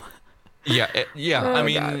yourself. Yeah. Oh, I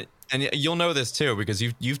mean, God. and you'll know this too, because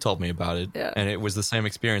you've told me about it. Yeah. And it was the same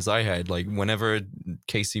experience I had. Like, whenever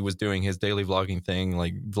Casey was doing his daily vlogging thing,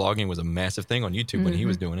 like, vlogging was a massive thing on YouTube when he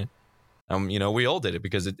was doing it. We all did it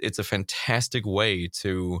because it's a fantastic way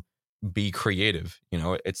to be creative.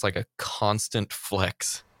 It's like a constant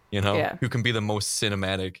flex, Yeah. who can be the most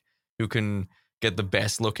cinematic, who can get the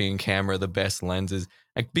best looking camera, the best lenses,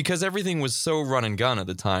 because everything was so run and gun at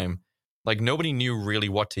the time. Like, nobody knew really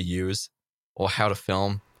what to use or how to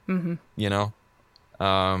film.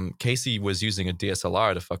 Casey was using a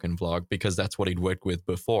DSLR to fucking vlog because that's what he'd worked with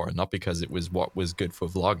before, not because it was what was good for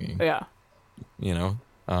vlogging. Yeah.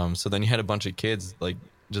 So then you had a bunch of kids like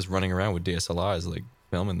just running around with DSLRs, like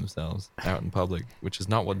filming themselves out in public, which is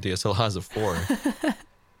not what DSLRs are for.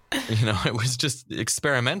 It was just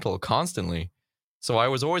experimental constantly. So I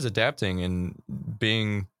was always adapting and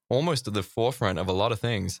being almost at the forefront of a lot of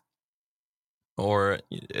things, or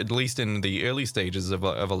at least in the early stages of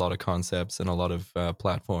a lot of concepts and a lot of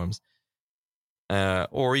platforms,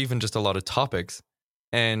 or even just a lot of topics.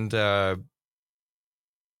 And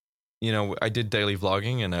I did daily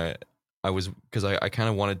vlogging, and I was, because I kind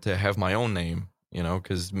of wanted to have my own name,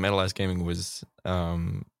 because Metal Ass Gaming was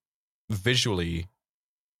visually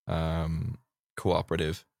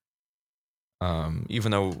cooperative.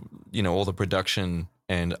 Even though, all the production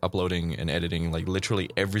and uploading and editing, like literally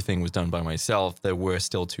everything was done by myself, there were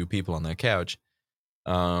still two people on that couch.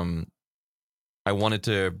 I wanted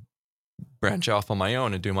to branch off on my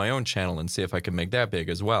own and do my own channel and see if I could make that big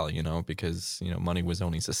as well, because, money was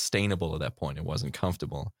only sustainable at that point. It wasn't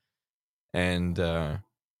comfortable. And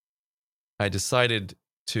I decided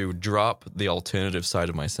to drop the alternative side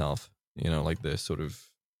of myself, like the sort of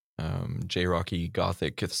J-rocky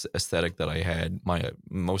gothic aesthetic that I had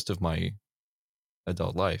most of my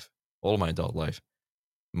adult life, all of my adult life,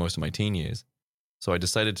 most of my teen years. So I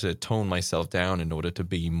decided to tone myself down in order to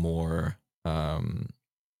be more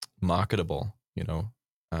marketable,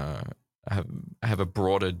 have a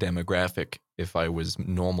broader demographic if I was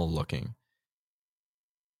normal looking.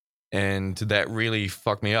 And that really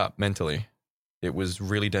fucked me up mentally. It was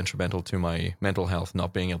really detrimental to my mental health,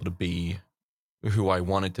 not being able to be who I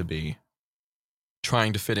wanted to be,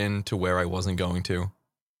 trying to fit into where I wasn't going to.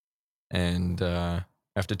 And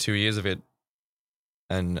after 2 years of it,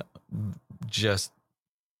 and just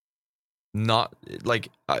not like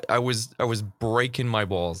I was breaking my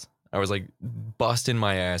balls. I was like busting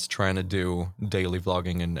my ass trying to do daily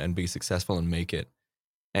vlogging and be successful and make it.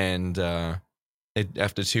 And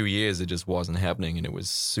after 2 years, it just wasn't happening, and it was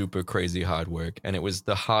super crazy hard work. And it was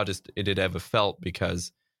the hardest it had ever felt,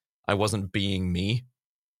 because I wasn't being me.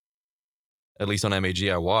 At least on MAG,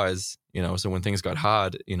 I was, so when things got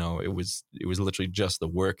hard, it was literally just the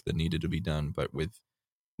work that needed to be done. But with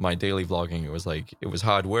my daily vlogging, it was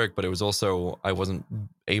hard work, but it was also, I wasn't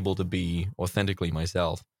able to be authentically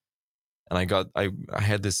myself. And I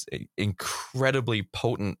had this incredibly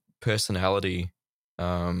potent personality.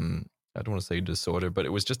 I don't want to say disorder, but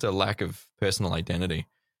it was just a lack of personal identity.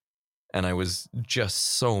 And I was just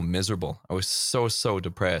so miserable. I was so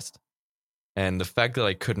depressed. And the fact that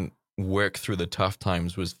I couldn't work through the tough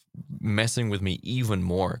times was messing with me even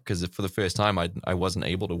more, because for the first time I wasn't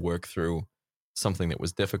able to work through something that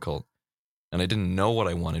was difficult. And I didn't know what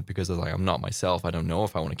I wanted, because I was like, I'm not myself. I don't know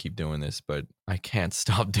if I want to keep doing this, but I can't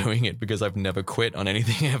stop doing it because I've never quit on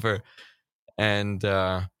anything ever. And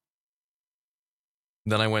then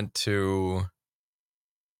I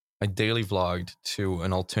daily vlogged to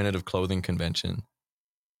an alternative clothing convention.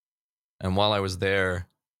 And while I was there,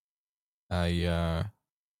 I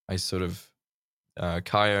sort of,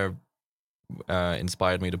 Kaya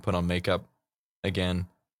inspired me to put on makeup again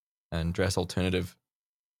and dress alternative.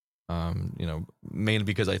 Mainly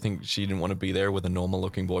because I think she didn't want to be there with a normal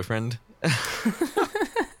looking boyfriend.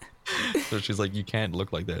 So she's like, you can't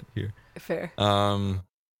look like that here. Fair. So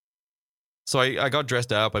I got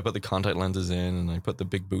dressed up. I put the contact lenses in, and I put the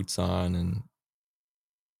big boots on,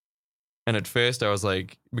 and at first I was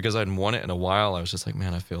like, because I hadn't worn it in a while, I was just like,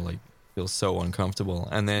 man, I feel so uncomfortable.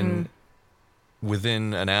 And then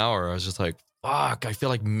within an hour, I was just like, fuck, I feel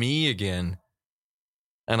like me again.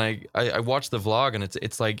 And I watched the vlog, and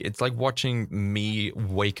it's like watching me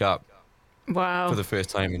wake up. Wow. For the first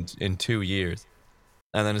time in 2 years.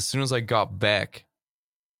 And then as soon as I got back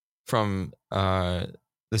from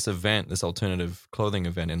this event, this alternative clothing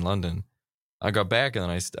event in London, I got back, and then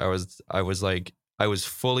I was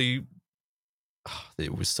fully,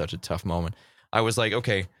 it was such a tough moment. I was like,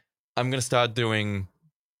 okay, I'm going to start doing,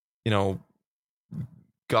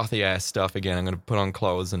 gothy ass stuff again. I'm going to put on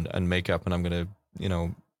clothes and makeup, and I'm going to,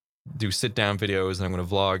 do sit down videos, and I'm going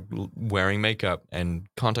to vlog wearing makeup and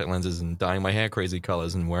contact lenses and dyeing my hair crazy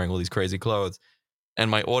colors and wearing all these crazy clothes.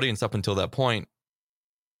 And my audience up until that point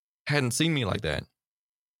hadn't seen me like that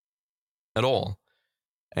at all.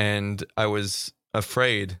 And I was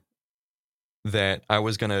afraid that I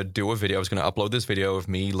was going to do a video. I was going to upload this video of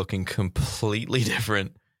me looking completely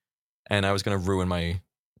different, and I was going to ruin my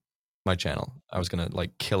channel. I was going to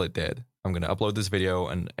kill it dead. I'm going to upload this video,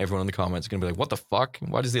 and everyone in the comments is going to be like, what the fuck?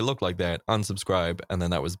 Why does he look like that? Unsubscribe. And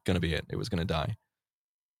then that was going to be it. It was going to die.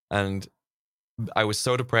 And I was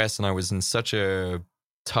so depressed, and I was in such a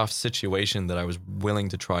tough situation that I was willing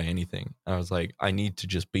to try anything. I was like, I need to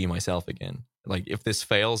just be myself again. Like, if this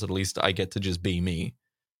fails, at least I get to just be me.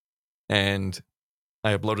 And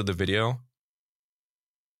I uploaded the video,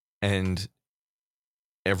 and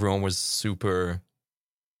everyone was super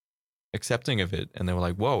accepting of it, and they were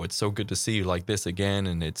like, whoa, it's so good to see you like this again,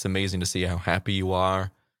 and it's amazing to see how happy you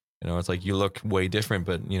are. It's like, you look way different,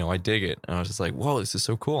 but I dig it. And I was just like, whoa, this is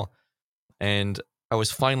so cool. And I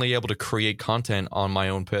was finally able to create content on my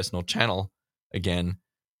own personal channel again.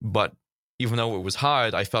 But even though it was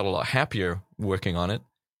hard, I felt a lot happier working on it.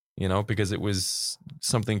 because it was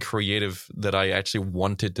something creative that I actually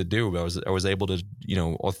wanted to do. I was able to,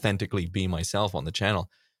 authentically be myself on the channel.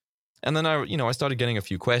 And then I started getting a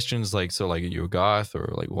few questions like, so like, are you a goth or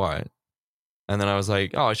like what? And then I was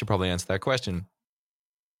like, oh, I should probably answer that question.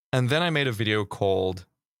 And then I made a video called,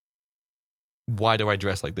 Why Do I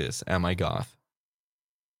Dress Like This? Am I goth?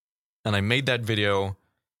 And I made that video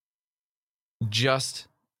just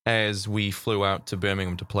as we flew out to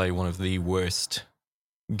Birmingham to play one of the worst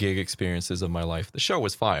gig experiences of my life. The show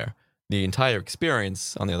was fire. The entire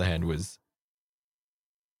experience, on the other hand, was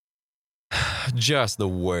just the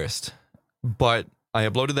worst. But I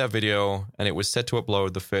uploaded that video and it was set to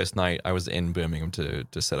upload the first night I was in Birmingham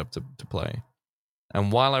to set up to play.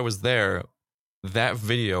 And while I was there, that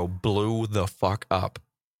video blew the fuck up.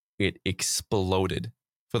 It exploded.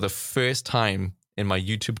 For the first time in my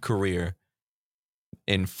YouTube career,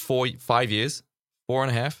 in 5 years,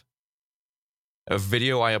 4.5, a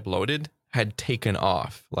video I uploaded had taken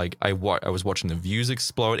off. Like I was watching the views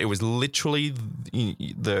explode. It was literally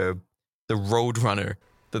the Roadrunner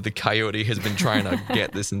that the coyote has been trying to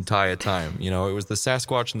get this entire time. It was the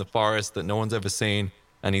Sasquatch in the forest that no one's ever seen,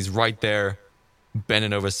 and he's right there,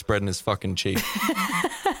 bending over, spreading his fucking cheek.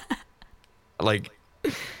 Like,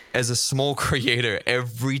 as a small creator,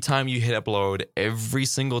 every time you hit upload, every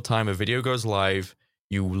single time a video goes live,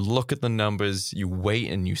 you look at the numbers, you wait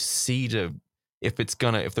and you see if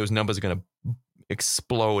those numbers are gonna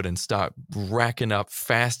explode and start racking up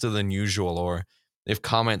faster than usual, or if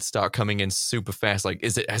comments start coming in super fast. Like,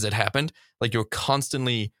 has it happened? Like, you're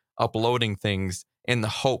constantly uploading things in the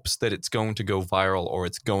hopes that it's going to go viral or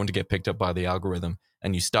it's going to get picked up by the algorithm,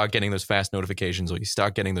 and you start getting those fast notifications or you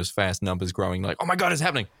start getting those fast numbers growing. Like, oh my god, it's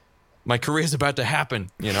happening! My career's about to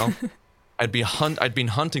happen. I'd been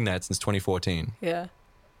hunting that since 2014. Yeah.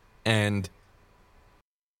 And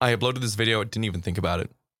I uploaded this video. I didn't even think about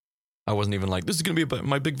it. I wasn't even like, this is going to be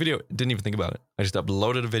my big video. Didn't even think about it. I just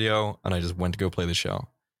uploaded a video and I just went to go play the show.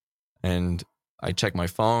 And I checked my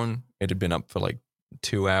phone. It had been up for like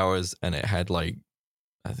 2 hours and it had like,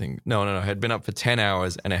 it had been up for 10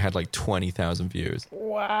 hours and it had like 20,000 views.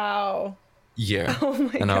 Wow. Yeah. Oh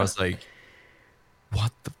my God. I was like,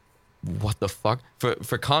 what the fuck?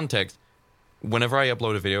 For context, whenever I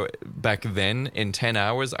upload a video back then, in 10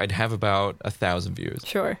 hours, I'd have about 1,000 views.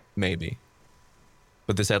 Sure. Maybe.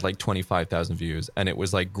 But this had like 25,000 views and it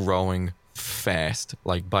was like growing fast.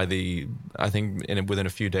 Like within a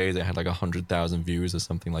few days, it had like 100,000 views or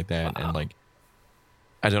something like that. Wow. And like,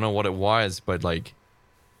 I don't know what it was, but like,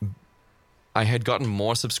 I had gotten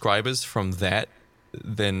more subscribers from that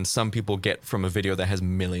than some people get from a video that has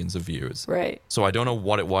millions of views. Right. So I don't know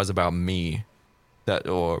what it was about me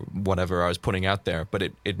or whatever I was putting out there, but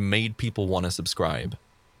it made people want to subscribe.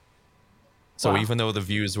 So even though the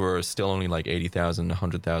views were still only like 80,000,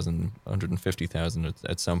 100,000, 150,000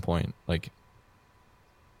 at some point, like,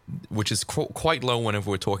 which is quite low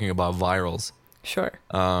whenever we're talking about virals. Sure.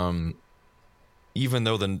 Even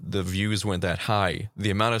though the views weren't that high,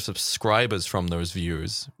 the amount of subscribers from those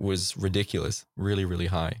views was ridiculous, really, really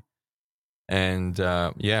high. And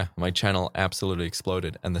my channel absolutely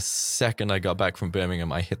exploded. And the second I got back from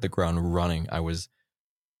Birmingham, I hit the ground running. I was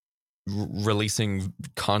releasing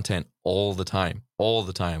content all the time.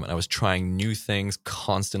 And I was trying new things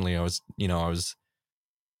constantly. I was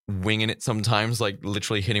winging it sometimes, like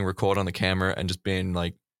literally hitting record on the camera and just being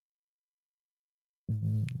like,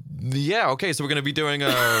 yeah, okay, so we're going to be doing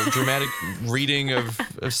a dramatic reading of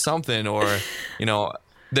something. Or,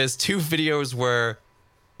 there's two videos where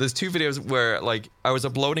like I was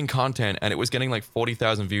uploading content and it was getting like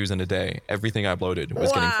 40,000 views in a day. Everything I uploaded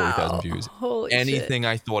was getting 40,000 views. Holy Anything shit.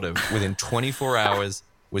 I thought of within 24 hours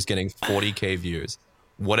was getting 40K views.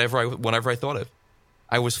 Whatever I thought of.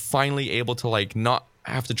 I was finally able to like not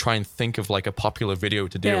have to try and think of like a popular video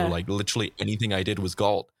to do. Yeah. Like literally anything I did was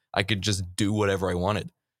gold. I could just do whatever I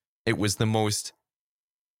wanted. It was the most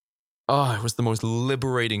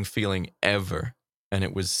liberating feeling ever. And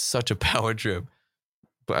it was such a power trip.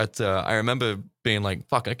 But I remember being like,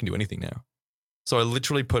 fuck, I can do anything now. So I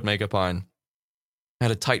literally put makeup on,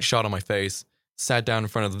 had a tight shot on my face, sat down in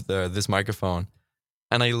front of this microphone,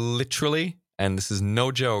 and I literally, and this is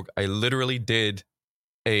no joke, I literally did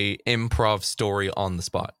a improv story on the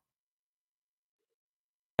spot.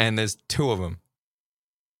 And there's two of them.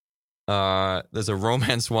 There's a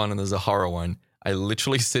romance one and there's a horror one. I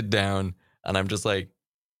literally sit down and I'm just like,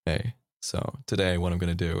 hey, so today what I'm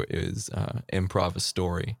going to do is improv a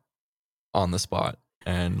story on the spot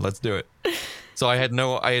and let's do it. So I had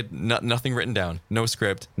nothing written down, no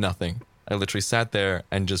script, nothing. I literally sat there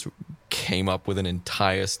and just came up with an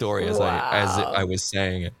entire story as I was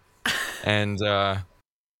saying it. And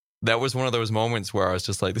that was one of those moments where I was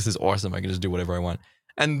just like, this is awesome. I can just do whatever I want.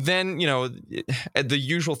 And then, the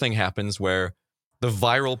usual thing happens where the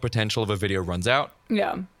viral potential of a video runs out.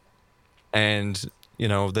 Yeah. And,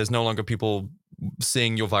 there's no longer people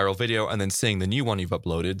seeing your viral video and then seeing the new one you've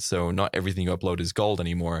uploaded. So not everything you upload is gold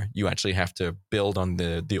anymore. You actually have to build on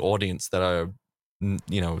the audience that are,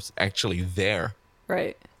 actually there.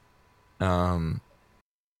 Right. And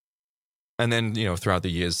then, throughout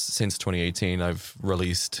the years since 2018, I've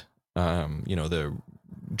released, the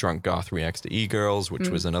Drunk Goth Reacts to E-Girls, which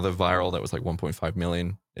was another viral that was like 1.5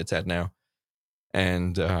 million it's at now.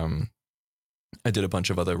 And I did a bunch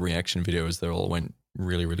of other reaction videos that all went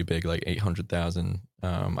really, really big, like 800,000.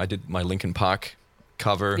 I did my Linkin Park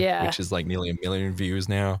cover, which is like nearly 1 million views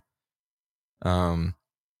now.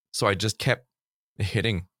 So I just kept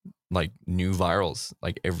hitting like new virals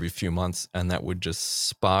like every few months, and that would just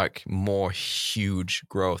spark more huge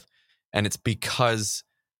growth. And it's because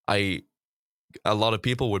a lot of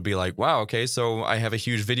people would be like, wow, okay, so I have a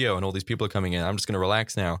huge video and all these people are coming in. I'm just going to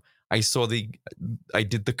relax now. I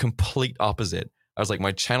did the complete opposite. I was like,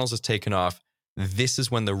 my channel's just taken off. This is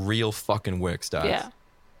when the real fucking work starts. Yeah.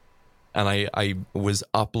 And I was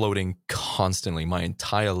uploading constantly. My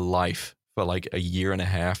entire life for like a year and a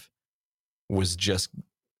half was just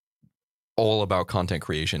all about content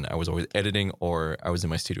creation. I was always editing, or I was in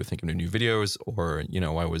my studio thinking of new videos, or,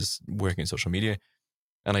 I was working in social media.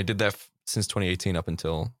 And I did that since 2018 up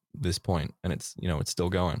until this point. And it's, it's still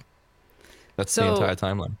going. That's the entire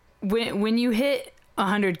timeline. When you hit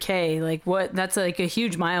 100K, like that's like a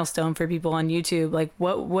huge milestone for people on YouTube. Like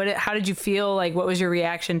how did you feel? Like, what was your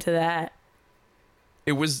reaction to that?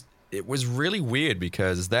 It was really weird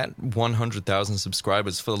because that 100,000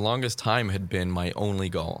 subscribers for the longest time had been my only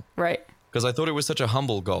goal. Right. Because I thought it was such a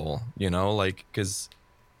humble goal, because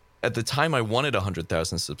at the time I wanted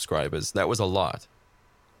 100,000 subscribers. That was a lot.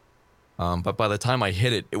 But by the time I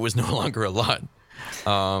hit it, it was no longer a lot.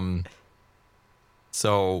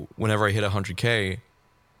 So whenever I hit 100K,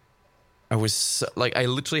 I was I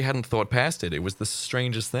literally hadn't thought past it. It was the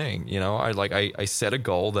strangest thing, I set a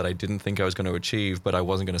goal that I didn't think I was going to achieve, but I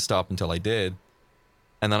wasn't going to stop until I did.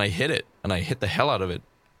 And then I hit it, and I hit the hell out of it.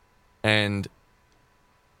 And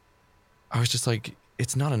I was just like,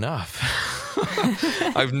 it's not enough.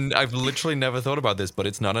 I've literally never thought about this, but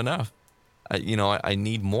it's not enough. I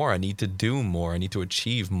need more. I need to do more. I need to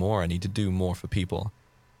achieve more. I need to do more for people.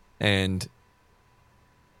 And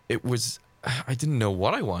I didn't know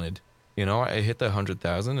what I wanted. I hit the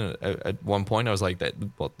 100,000. At one point I was like,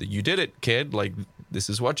 well, you did it, kid. Like, this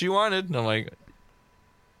is what you wanted. And I'm like,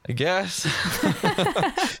 I guess.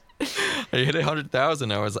 I hit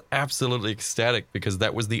 100,000. I was absolutely ecstatic because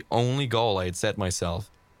that was the only goal I had set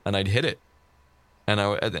myself, and I'd hit it. And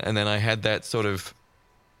then I had that sort of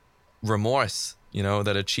remorse,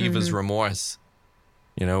 that achiever's remorse,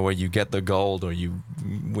 where you get the gold, or you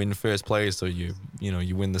win first place, or you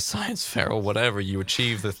win the science fair or whatever. You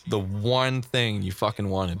achieve the one thing you fucking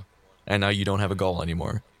wanted, and now you don't have a goal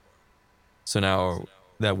anymore. So now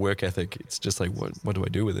that work ethic, it's just like, what do I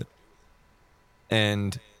do with it?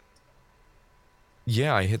 And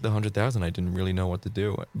yeah, I hit the 100,000. I didn't really know what to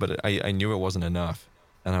do, but I knew it wasn't enough,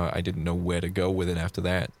 and I didn't know where to go with it after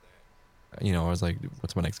that. I was like,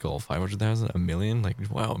 what's my next goal? 500,000? 1 million? Like,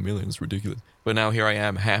 wow, 1 million is ridiculous. But now here I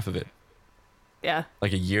am, half of it. Yeah.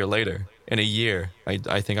 Like a year later. In a year,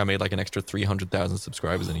 I think I made like an extra 300,000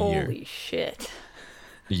 subscribers in a year. Holy shit.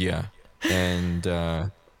 Yeah. And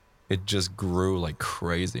it just grew like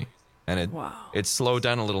crazy. And it slowed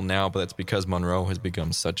down a little now, but that's because Monroe has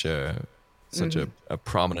become such a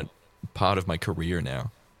prominent part of my career now.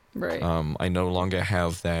 Right. I no longer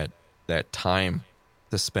have that time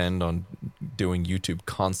to spend on doing YouTube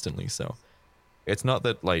constantly. So it's not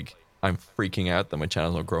that like I'm freaking out that my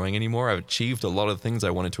channel's not growing anymore. I've achieved a lot of things I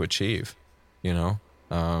wanted to achieve,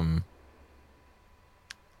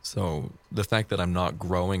 so the fact that I'm not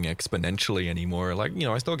growing exponentially anymore, like,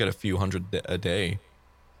 I still get a few hundred a day,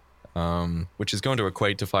 which is going to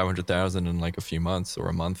equate to 500,000 in like a few months or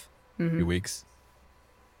a few weeks.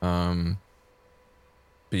 But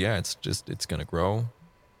yeah, it's going to grow,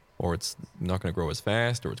 or it's not going to grow as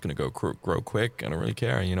fast, or it's going to grow quick. I don't really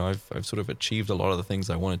care. I've sort of achieved a lot of the things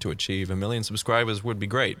I wanted to achieve. 1 million subscribers would be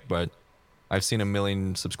great, but I've seen 1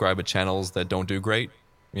 million subscriber channels that don't do great,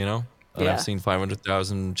 and I've seen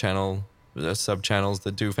 500,000 sub channels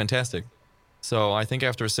that do fantastic. So I think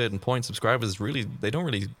after a certain point, subscribers they don't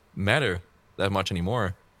really matter that much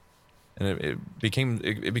anymore. And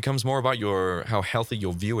it becomes more about how healthy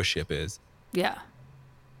your viewership is. Yeah.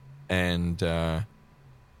 And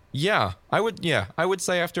Yeah, I would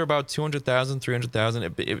say after about 200,000,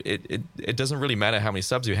 300,000, it doesn't really matter how many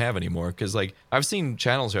subs you have anymore. Because like I've seen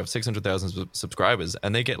channels who have 600,000 subscribers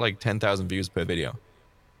and they get like 10,000 views per video.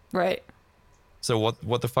 Right. So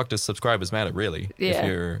what the fuck does subscribers matter really? Yeah. If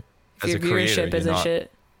you're If as your a creator, viewership isn't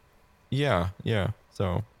shit. Yeah.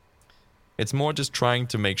 So it's more just trying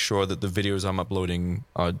to make sure that the videos I'm uploading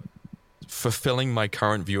are fulfilling my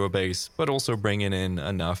current viewer base, but also bringing in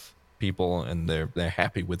enough people and they're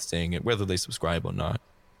happy with seeing it, whether they subscribe or not.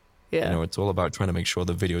 Yeah. You know, it's all about trying to make sure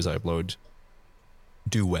the videos I upload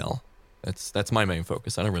do well. That's my main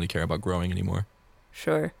focus. I don't really care about growing anymore.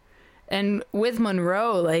 Sure. And with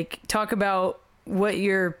Monroe, like, talk about what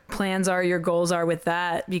your plans are, your goals are with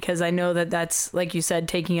that, because I know that that's, like you said,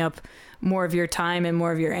 taking up more of your time and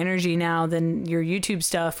more of your energy now than your YouTube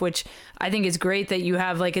stuff, which I think is great that you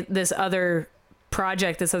have like this other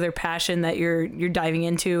project, this other passion that you're diving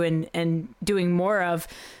into and doing more of.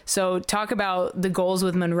 So talk about the goals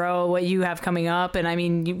with Monroe, what you have coming up. And I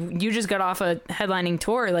mean, you just got off a headlining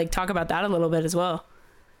tour, like talk about that a little bit as well.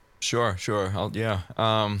 Sure.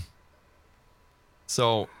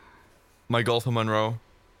 So my goal for Monroe,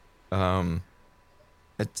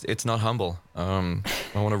 it's not humble. I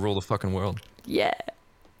want to rule the fucking world. Yeah.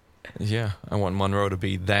 Yeah, I want Monroe to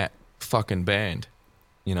be that fucking band,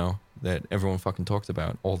 you know, that everyone fucking talks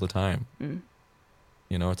about all the time.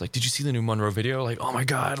 You know, it's like, did you see the new Monroe video? Like, oh my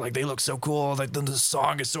God, like they look so cool. Like the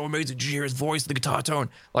song is so amazing. Did you hear his voice, the guitar tone?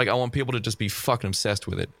 Like, I want people to just be fucking obsessed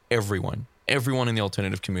with it. Everyone in the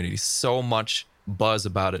alternative community, so much buzz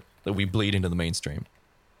about it that we bleed into the mainstream.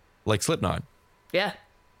 Like Slipknot. Yeah.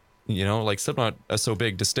 You know, like Slipknot are so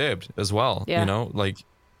big, Disturbed as well. Yeah. You know, like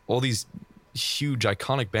all these huge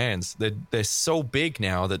iconic bands, they're so big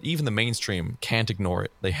now that even the mainstream can't ignore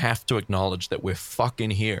it. They have to acknowledge that we're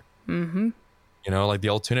fucking here. Mm-hmm. You know, like the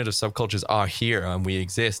alternative subcultures are here and we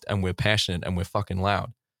exist and we're passionate and we're fucking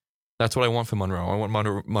loud. That's what I want for Monroe. I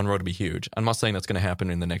want Monroe to be huge. I'm not saying that's going to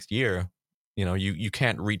happen in the next year. You know, you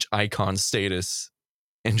can't reach icon status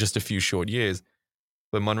in just a few short years.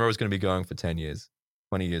 But Monroe is going to be going for 10 years,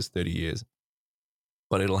 20 years, 30 years.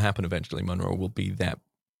 But it'll happen eventually. Monroe will be that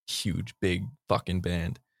huge, big fucking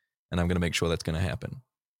band. And I'm going to make sure that's going to happen.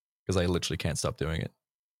 Because I literally can't stop doing it.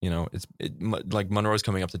 You know, like Monroe's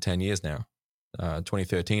coming up to 10 years now.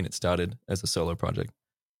 2013, it started as a solo project.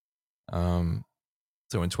 So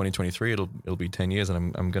in 2023, it'll be 10 years,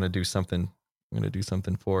 and I'm going to do something. I'm going to do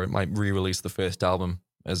something for it. Might re-release the first album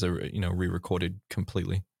as a, you know, re-recorded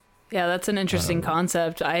completely. Yeah, that's an interesting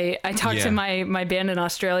concept. I talked to my band in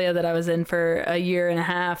Australia that I was in for a year and a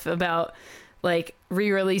half about like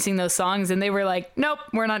re-releasing those songs, and they were like, nope,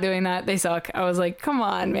 we're not doing that. They suck. I was like, come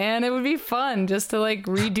on, man. It would be fun just to like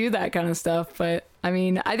redo that kind of stuff. But I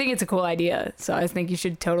mean, I think it's a cool idea. So I think you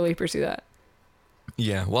should totally pursue that.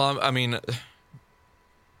 Yeah. Well, I mean,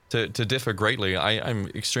 to differ greatly, I'm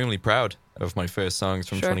extremely proud of my first songs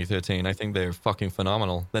from 2013. I think they're fucking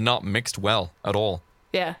phenomenal. They're not mixed well at all.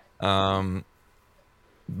 Yeah.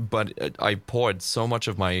 But I poured so much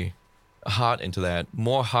of my heart into that,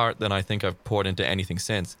 more heart than I think I've poured into anything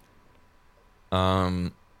since.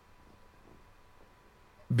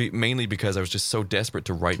 Mainly because I was just so desperate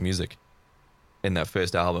to write music in that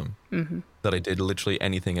first album that I did literally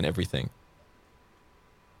anything and everything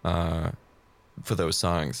for those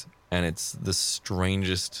songs. And it's the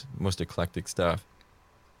strangest, most eclectic stuff.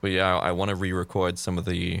 But yeah, I want to re-record some of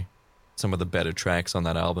the better tracks on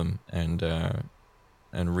that album and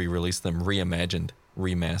re-release them, reimagined,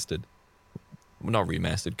 remastered. Not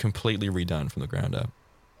remastered, completely redone from the ground up.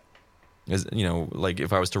 As you know, like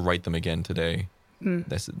if I was to write them again today,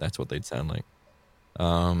 that's what they'd sound like.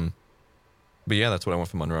 But yeah, that's what I want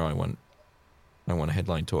from Monroe. I want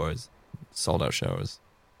headline tours, sold out shows.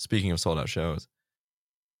 Speaking of sold out shows,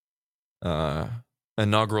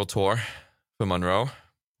 inaugural tour for Monroe,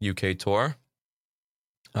 UK tour.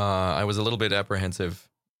 I was a little bit apprehensive,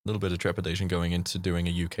 a little bit of trepidation going into doing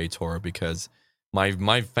a UK tour because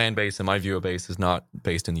my fan base and my viewer base is not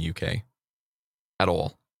based in the UK at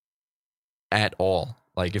all. At all.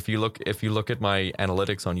 Like if you look at my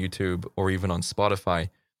analytics on YouTube or even on Spotify,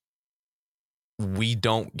 we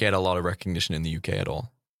don't get a lot of recognition in the UK at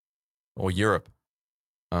all. Or Europe.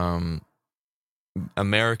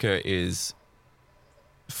 America is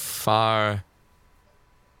far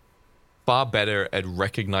better at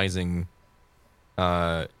recognizing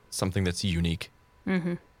something that's unique.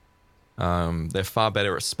 They're far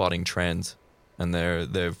better at spotting trends, and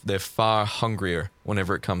they're far hungrier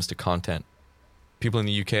whenever it comes to content. People in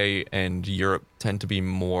the UK and Europe tend to be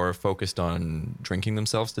more focused on drinking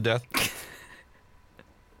themselves to death.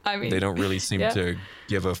 I mean, they don't really seem to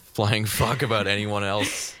give a flying fuck about anyone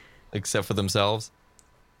else except for themselves.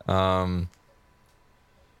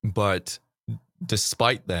 But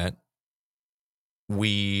despite that,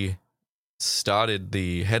 we started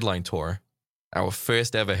the headline tour, our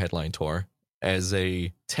first ever headline tour, as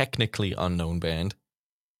a technically unknown band,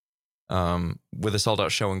 with a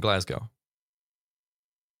sold-out show in Glasgow.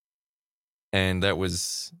 And that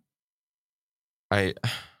was, I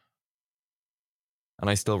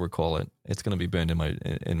still recall it. It's going to be burned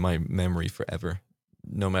in my memory forever.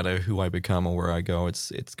 No matter who I become or where I go,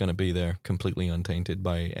 it's going to be there, completely untainted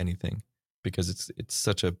by anything, because it's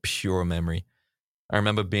such a pure memory. I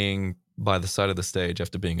remember being by the side of the stage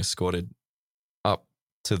after being escorted up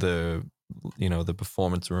to the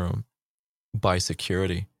performance room by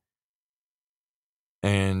security,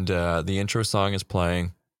 and the intro song is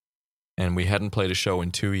playing, and we hadn't played a show in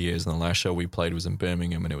 2 years, and the last show we played was in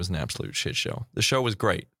Birmingham, and it was an absolute shit show. The show was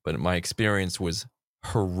great, but my experience was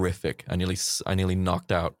horrific. I nearly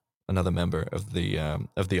knocked out another member of the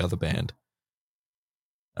other band.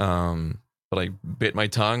 But I bit my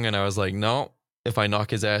tongue, and I was like, no, if I knock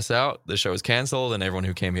his ass out, the show is canceled, and everyone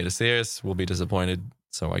who came here to see us will be disappointed,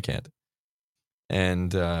 so I can't.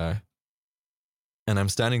 And I'm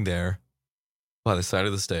standing there by the side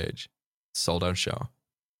of the stage, sold out show,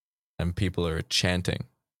 and people are chanting.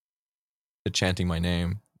 They're chanting my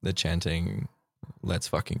name. They're chanting, "Let's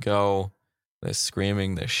fucking go." They're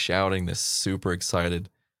screaming, they're shouting, they're super excited.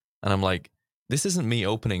 And I'm like, this isn't me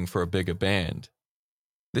opening for a bigger band.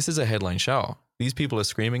 This is a headline show. These people are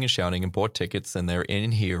screaming and shouting and bought tickets, and they're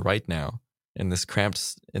in here right now in this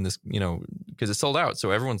cramped, because it's sold out.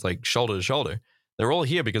 So everyone's like shoulder to shoulder. They're all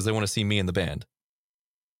here because they want to see me in the band.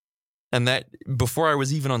 And that, before I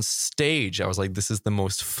was even on stage, I was like, this is the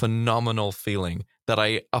most phenomenal feeling that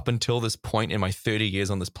I, up until this point in my 30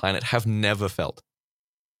 years on this planet, have never felt.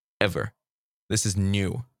 Ever. This is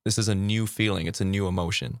new. This is a new feeling. It's a new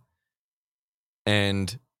emotion.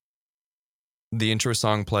 And the intro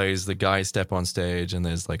song plays, the guys step on stage, and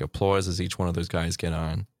there's like applause as each one of those guys get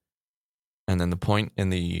on. And then the point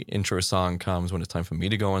in the intro song comes when it's time for me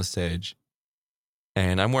to go on stage.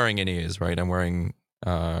 And I'm wearing in-ears, right? I'm wearing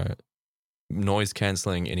noise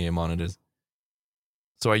canceling in-ear monitors.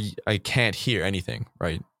 So I can't hear anything,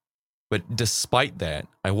 right? But despite that,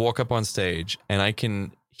 I walk up on stage and I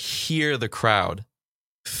can hear the crowd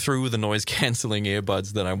through the noise canceling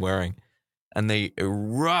earbuds that I'm wearing. And they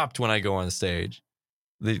erupt when I go on stage.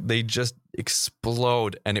 They just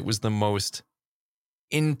explode. And it was the most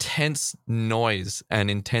intense noise and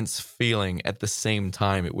intense feeling at the same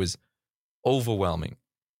time. It was overwhelming.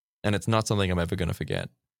 And it's not something I'm ever going to forget.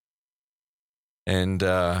 And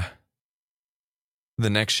the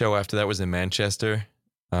next show after that was in Manchester.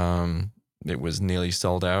 It was nearly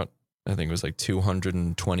sold out. I think it was like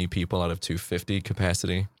 220 people out of 250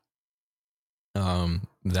 capacity.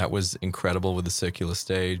 That was incredible with the circular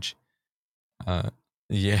stage. Yeah,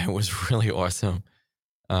 it was really awesome.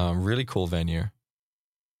 Really cool venue.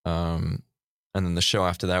 And then the show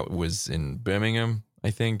after that was in Birmingham, I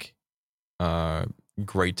think.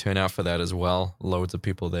 Great turnout for that as well. Loads of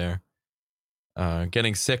people there.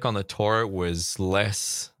 Getting sick on the tour was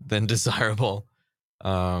less than desirable.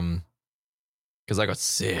 Because I got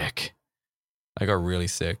sick. I got really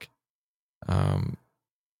sick.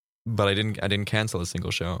 But I didn't cancel a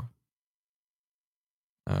single show.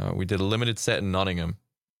 We did a limited set in Nottingham,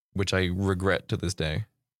 which I regret to this day.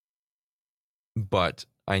 But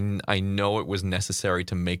I know it was necessary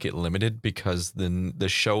to make it limited because the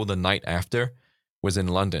show the night after was in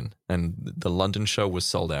London, and the London show was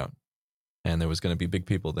sold out. And there was going to be big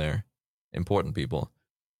people there, important people.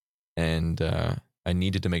 And I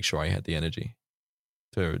needed to make sure I had the energy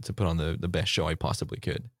to put on the best show I possibly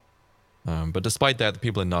could. But despite that, the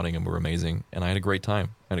people in Nottingham were amazing, and I had a great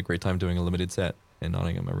time. I had a great time doing a limited set in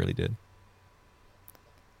Nottingham. I really did.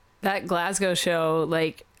 That Glasgow show,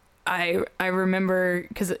 like, I remember,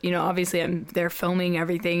 because, obviously I'm there filming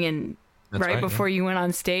everything, and That's right before you went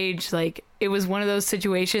on stage, like, it was one of those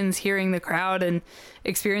situations, hearing the crowd and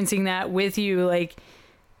experiencing that with you, like,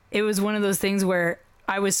 it was one of those things where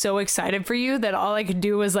I was so excited for you that all I could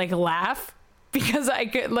do was, like, laugh, because I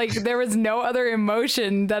could, like, there was no other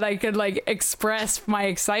emotion that I could, like, express my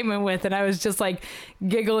excitement with, and I was just, like,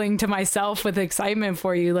 giggling to myself with excitement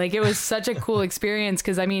for you. Like, it was such a cool experience,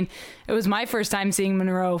 because, I mean, it was my first time seeing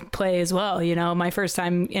Monroe play as well, my first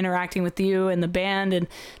time interacting with you and the band, and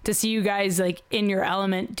to see you guys, like, in your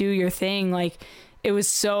element, do your thing, like, it was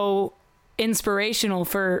so inspirational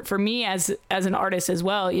for me as an artist as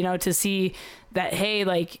well, to see that, hey,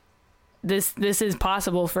 like, this is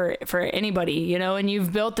possible for anybody, and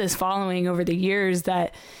you've built this following over the years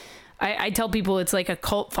that I tell people it's like a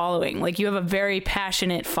cult following. Like you have a very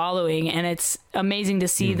passionate following, and it's amazing to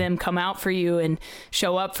see them come out for you and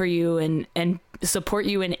show up for you and support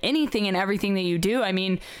you in anything and everything that you do. I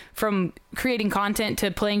mean, from creating content to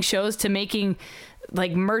playing shows to making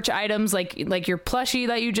like merch items like your plushie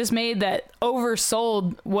that you just made that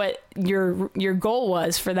oversold what your goal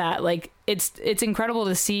was for that. Like it's incredible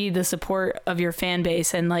to see the support of your fan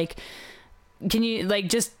base. And like, can you like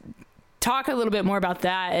just talk a little bit more about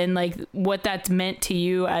that and like what that's meant to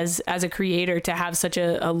you as a creator to have such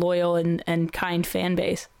a loyal and kind fan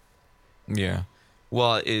base? Yeah.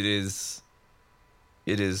 Well, it's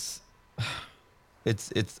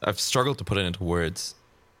I've struggled to put it into words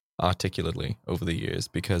articulately over the years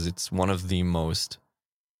because it's one of the most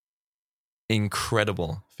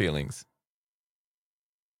incredible feelings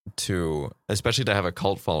especially to have a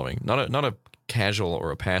cult following, not a casual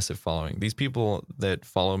or a passive following. These people that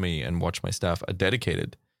follow me and watch my stuff are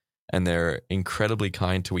dedicated, and they're incredibly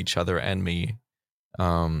kind to each other and me,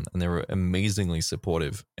 and they're amazingly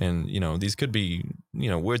supportive. And these could be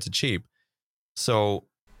words are cheap. So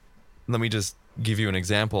let me just give you an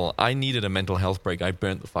example. I needed a mental health break. I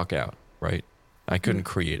burnt the fuck out, right? I couldn't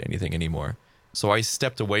create anything anymore. So I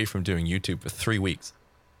stepped away from doing YouTube for 3 weeks,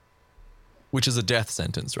 which is a death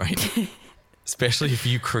sentence, right? Especially if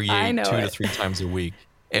you create 2 to 3 times a week,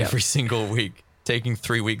 every single week. Taking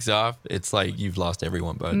 3 weeks off, it's like you've lost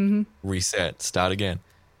everyone, but reset, start again.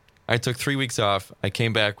 I took 3 weeks off. I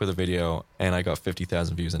came back with a video and I got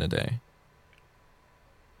 50,000 views in a day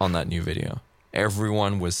on that new video.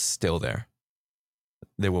 Everyone was still there.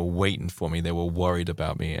 They were waiting for me. They were worried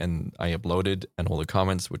about me. And I uploaded and all the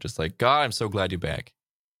comments were just like, God, I'm so glad you're back.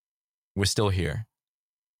 We're still here.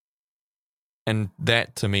 And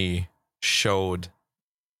that to me showed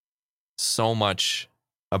so much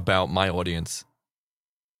about my audience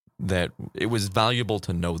that it was valuable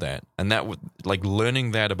to know that. And that like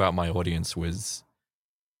learning that about my audience was,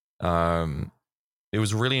 it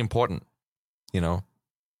was really important,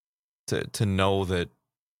 to know that,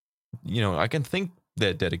 I can think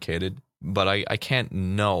they're dedicated, but I can't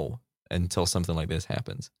know until something like this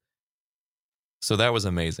happens. So that was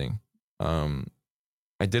amazing. I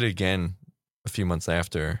did it again a few months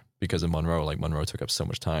after because of Monroe. Like Monroe took up so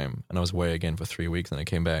much time, and I was away again for 3 weeks, and I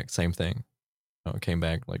came back, same thing. I came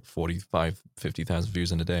back like 50,000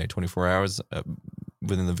 views in a day, 24 hours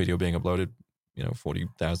within the video being uploaded,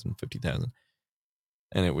 40,000, 50,000.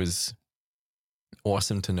 And it was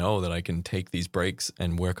awesome to know that I can take these breaks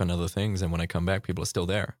and work on other things, and when I come back, people are still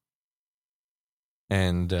there.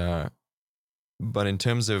 And but in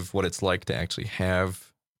terms of what it's like to actually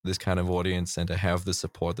have this kind of audience and to have the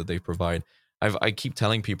support that they provide, I keep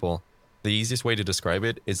telling people the easiest way to describe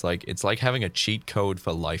it is like it's like having a cheat code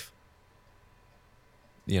for life.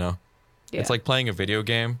 It's like playing a video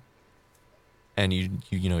game, and you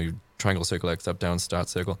triangle, circle, X, up, down, start,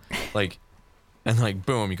 circle, like. And like,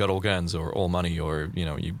 boom, you got all guns or all money, or,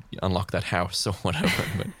 you unlock that house or whatever.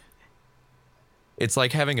 But it's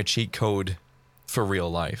like having a cheat code for real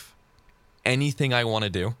life. Anything I want to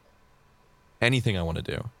do.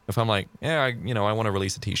 If I'm like, I want to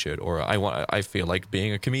release a t-shirt, or I feel like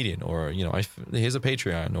being a comedian, or, here's a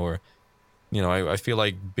Patreon, or, I feel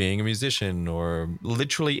like being a musician, or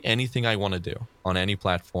literally anything I want to do on any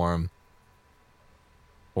platform.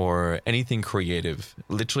 Or anything creative,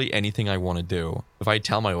 literally anything I want to do. If I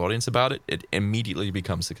tell my audience about it, it immediately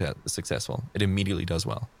becomes successful. It immediately does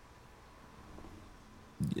well.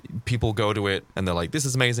 People go to it and they're like, this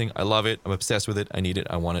is amazing. I love it. I'm obsessed with it. I need it.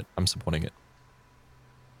 I want it. I'm supporting it.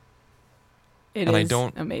 It is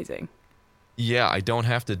amazing. Yeah, I don't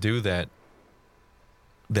have to do that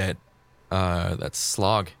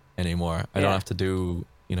slog anymore. I don't have to do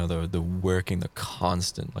the working, the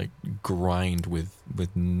constant like grind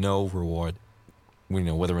with no reward.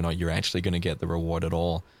 Whether or not you're actually going to get the reward at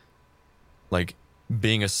all. Like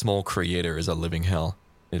being a small creator is a living hell.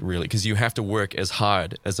 It really, because you have to work as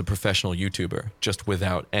hard as a professional YouTuber just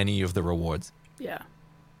without any of the rewards. Yeah.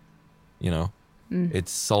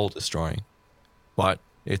 It's soul destroying, but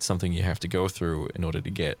it's something you have to go through in order to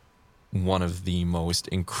get one of the most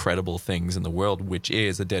incredible things in the world, which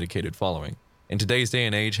is a dedicated following. In today's day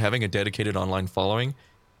and age, having a dedicated online following,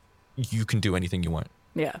 you can do anything you want.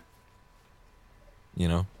 Yeah.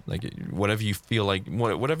 Like whatever you feel like,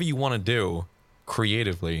 whatever you want to do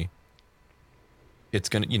creatively, it's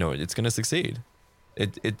gonna succeed.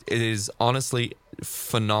 It is honestly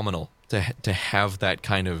phenomenal to have that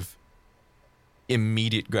kind of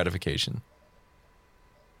immediate gratification.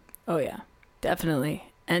 Oh yeah, definitely.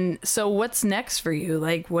 And so what's next for you?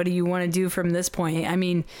 Like, what do you want to do from this point? I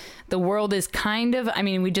mean, the world is kind of, I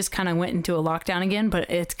mean, we just kind of went into a lockdown again, but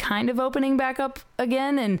it's kind of opening back up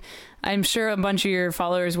again. And I'm sure a bunch of your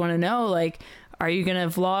followers want to know, like, are you going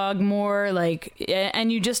to vlog more? Like,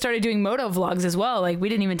 and you just started doing moto vlogs as well. Like, we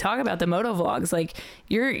didn't even talk about the moto vlogs. Like,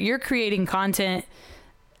 you're creating content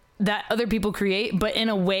that other people create, but in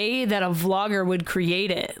a way that a vlogger would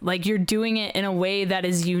create it. Like, you're doing it in a way that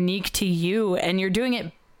is unique to you, and you're doing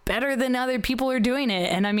it better than other people are doing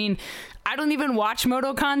it. And I mean, I don't even watch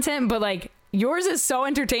moto content, but like, yours is so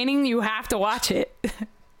entertaining, you have to watch it.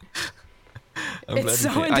 It's so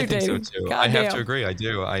entertaining. I think so too. God I have damn. to agree. I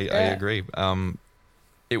do. I agree.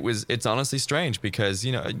 It's honestly strange because,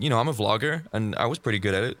 you know, I'm a vlogger and I was pretty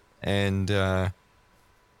good at it. And,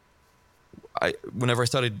 whenever I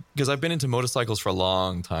started, because I've been into motorcycles for a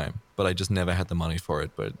long time, but I just never had the money for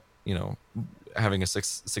it. But, you know, having a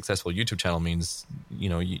successful YouTube channel means, you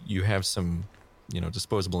know, you have some, you know,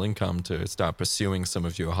 disposable income to start pursuing some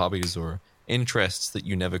of your hobbies or interests that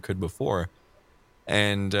you never could before.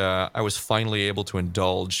 And I was finally able to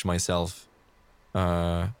indulge myself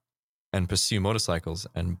and pursue motorcycles.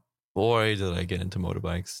 And boy, did I get into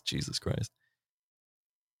motorbikes. Jesus Christ.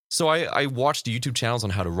 So I watched YouTube channels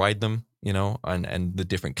on how to ride them, you know, and the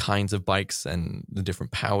different kinds of bikes and the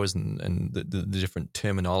different powers and the different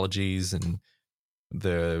terminologies and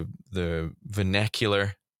the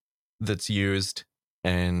vernacular that's used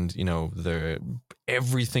and, you know,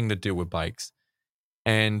 everything to do with bikes.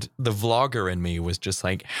 And the vlogger in me was just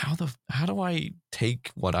like, how do I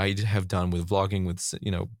take what I have done with vlogging, with,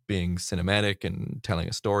 you know, being cinematic and telling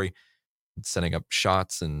a story, setting up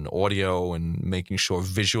shots and audio and making sure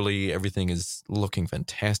visually everything is looking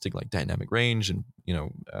fantastic, like dynamic range and, you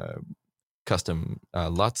know, custom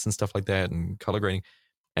LUTs and stuff like that, and color grading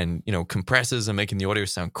and, you know, compressors and making the audio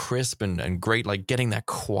sound crisp and great, like getting that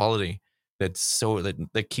quality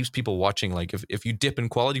that keeps people watching. Like if you dip in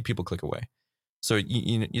quality, people click away. So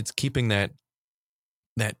you know, it's keeping that,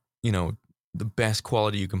 you know, the best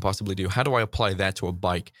quality you can possibly do. How do I apply that to a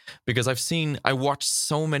bike? Because I watched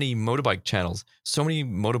so many motorbike channels, so many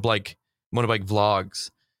motorbike vlogs,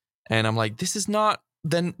 and I'm like, this is not,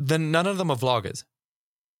 then none of them are vloggers.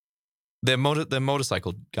 They're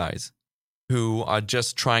motorcycle guys who are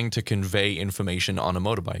just trying to convey information on a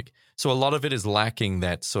motorbike. So a lot of it is lacking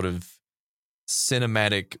that sort of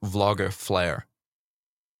cinematic vlogger flair,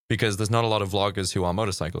 because there's not a lot of vloggers who are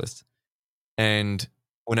motorcyclists. And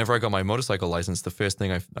whenever I got my motorcycle license, the first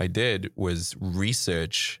thing I did was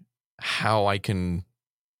research how I can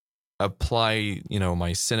apply, you know,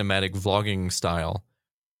 my cinematic vlogging style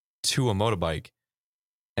to a motorbike.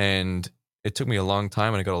 And it took me a long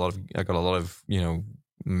time, and I got a lot of, you know,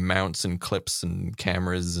 mounts and clips and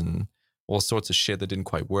cameras and all sorts of shit that didn't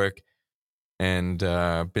quite work. And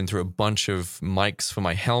been through a bunch of mics for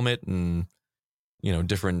my helmet and, you know,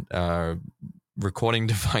 different recording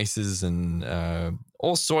devices and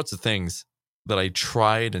all sorts of things that I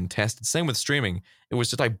tried and tested. Same with streaming. It was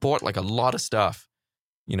just I bought like a lot of stuff,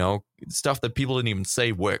 you know, stuff that people didn't even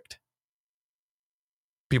say worked.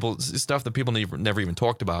 Stuff that people never even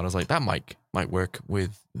talked about. I was like, that might work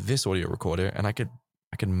with this audio recorder, and I can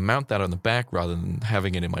mount that on the back rather than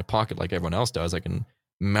having it in my pocket like everyone else does. I can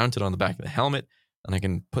mount it on the back of the helmet, and I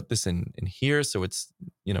can put this in here so it's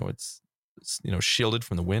shielded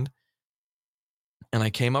from the wind. And I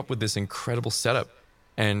came up with this incredible setup,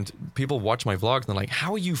 and people watch my vlogs and they're like,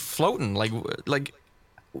 how are you floating? Like,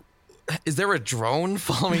 is there a drone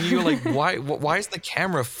following you? Like, why is the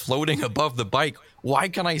camera floating above the bike? Why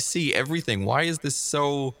can I see everything? Why is this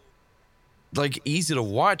so, like, easy to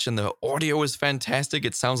watch? And the audio is fantastic.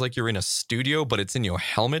 It sounds like you're in a studio, but it's in your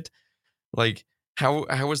helmet. Like,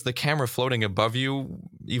 how is the camera floating above you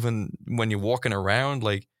even when you're walking around?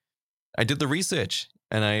 Like, I did the research,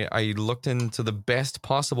 and I looked into the best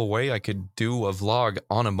possible way I could do a vlog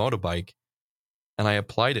on a motorbike, and I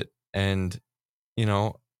applied it. And, you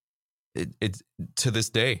know, it to this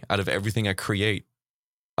day, out of everything I create,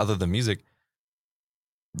 other than music,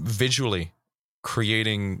 visually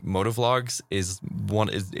creating motovlogs is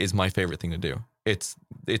my favorite thing to do. It's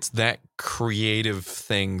that creative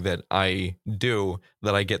thing that I do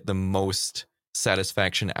that I get the most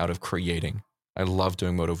satisfaction out of creating. I love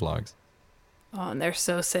doing motovlogs. Oh, and they're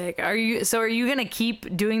so sick. Are you going to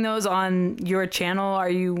keep doing those on your channel? Are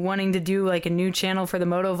you wanting to do like a new channel for the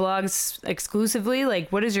moto vlogs exclusively? Like,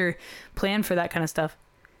 what is your plan for that kind of stuff?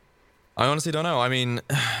 I honestly don't know. I mean,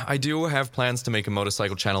 I do have plans to make a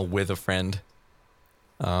motorcycle channel with a friend.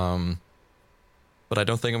 But I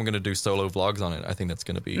don't think I'm going to do solo vlogs on it. I think that's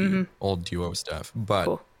going to be all duo stuff. But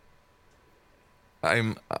cool.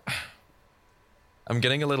 I'm I'm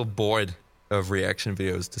getting a little bored of reaction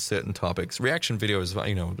videos to certain topics. Reaction videos,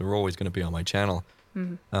 they're always going to be on my channel.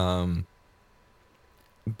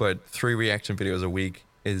 But 3 reaction videos a week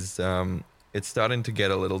is it's starting to get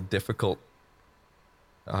a little difficult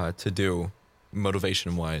to do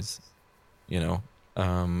motivation wise,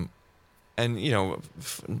 and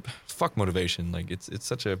fuck motivation. Like it's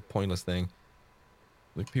such a pointless thing.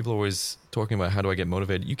 Like people are always talking about how do I get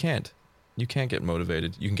motivated. You can't get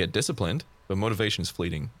motivated. You can get disciplined, but motivation is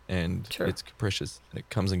fleeting and it's capricious and it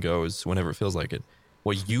comes and goes whenever it feels like it.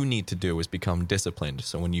 What you need to do is become disciplined.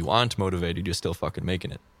 So when you aren't motivated, you're still fucking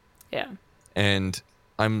making it. Yeah. And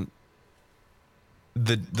I'm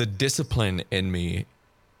the discipline in me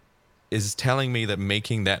is telling me that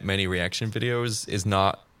making that many reaction videos is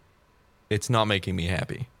not making me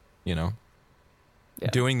happy, Yeah.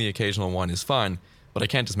 Doing the occasional one is fun, but I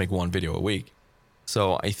can't just make one video a week.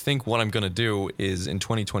 So I think what I'm going to do is in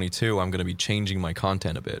 2022, I'm going to be changing my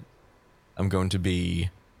content a bit. I'm going to be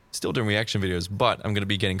still doing reaction videos, but I'm going to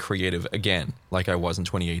be getting creative again, like I was in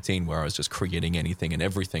 2018, where I was just creating anything and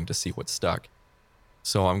everything to see what stuck.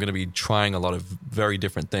 So I'm going to be trying a lot of very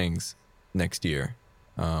different things next year.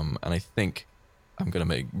 And I think I'm going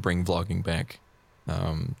to bring vlogging back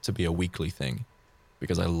to be a weekly thing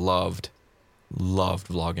because I loved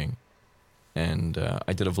vlogging. And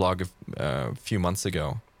I did a vlog a few months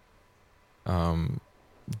ago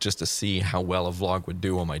just to see how well a vlog would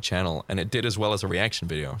do on my channel. And it did as well as a reaction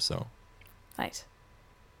video. So nice.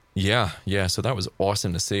 Yeah. So that was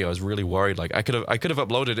awesome to see. I was really worried. Like I could have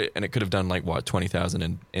uploaded it and it could have done like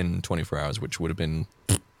 20,000 in 24 hours, which would have been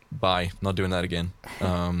bye. Not doing that again.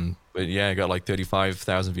 But yeah, I got like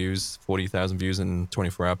 35,000 views, 40,000 views in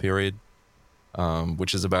 24-hour period,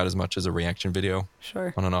 which is about as much as a reaction video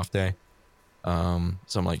on an off day.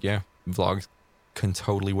 So I'm like, yeah, vlogs can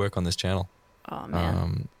totally work on this channel. Oh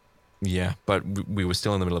man. Yeah, but we were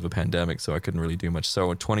still in the middle of a pandemic, so I couldn't really do much.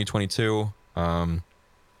 So in 2022,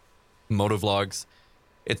 motovlogs,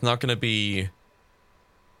 it's not going to be,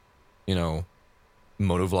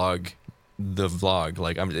 motovlog, the vlog.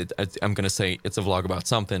 Like I'm going to say it's a vlog about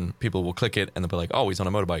something. People will click it and they'll be like, oh, he's on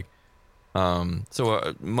a motorbike.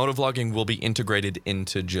 So motovlogging will be integrated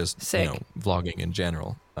into just, vlogging in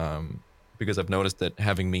general. Because I've noticed that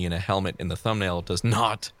having me in a helmet in the thumbnail does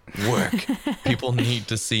not work. People need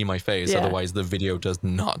to see my face. Otherwise the video does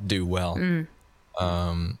not do well.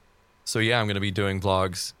 So yeah, I'm going to be doing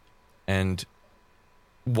vlogs, and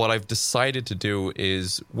what I've decided to do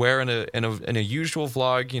is where in a usual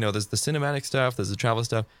vlog, there's the cinematic stuff, there's the travel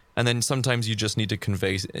stuff, and then sometimes you just need to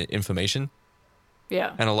convey information.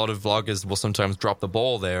 Yeah. And a lot of vloggers will sometimes drop the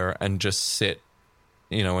ball there and just sit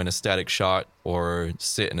in a static shot or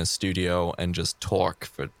sit in a studio and just talk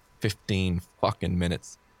for 15 fucking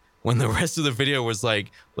minutes. When the rest of the video was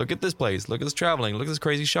like, look at this place, look at this traveling, look at this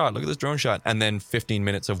crazy shot, look at this drone shot, and then 15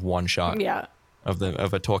 minutes of one shot of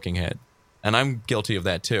a talking head. And I'm guilty of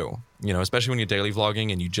that too. Especially when you're daily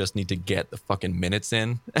vlogging and you just need to get the fucking minutes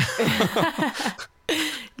in.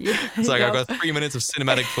 It's like I've got 3 minutes of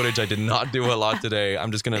cinematic footage. I did not do a lot today.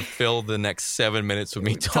 I'm just going to fill the next 7 minutes with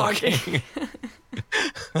me talking.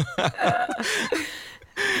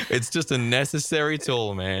 It's just a necessary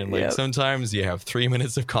tool, man. Like sometimes you have 3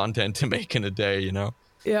 minutes of content to make in a day,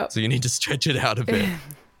 Yeah. So you need to stretch it out a bit.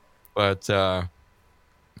 But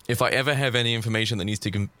if I ever have any information that needs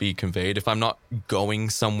to be conveyed, if I'm not going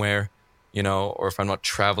somewhere, or if I'm not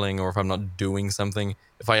traveling, or if I'm not doing something,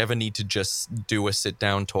 if I ever need to just do a sit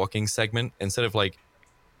down talking segment, instead of like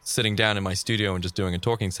sitting down in my studio and just doing a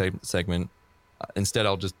talking segment, instead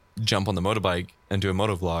I'll just jump on the motorbike and do a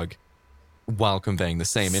motovlog while conveying the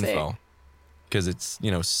same info, because it's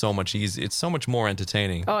so much easy. It's so much more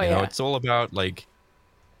entertaining. It's all about like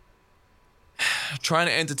trying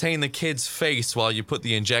to entertain the kid's face while you put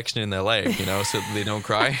the injection in their leg, so that they don't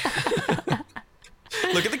cry.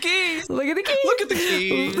 Look at the keys. Look at the keys. Look at the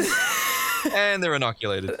keys. And they're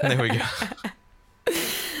inoculated. There we go.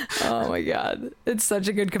 Oh my god, it's such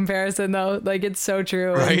a good comparison though. Like it's so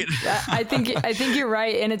true. Right. I think you're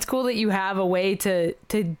right, and it's cool that you have a way to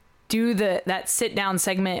do that sit down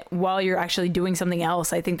segment while you're actually doing something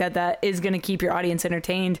else. I think that is going to keep your audience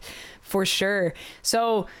entertained for sure.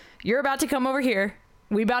 So you're about to come over here.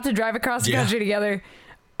 We about to drive across the country together.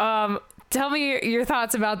 Tell me your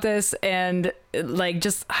thoughts about this, and like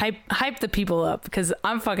just hype the people up, because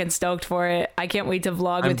I'm fucking stoked for it. I can't wait to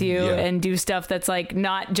vlog with you and do stuff that's like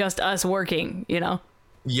not just us working,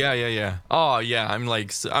 Yeah. Oh yeah. I'm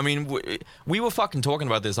like, I mean, we were fucking talking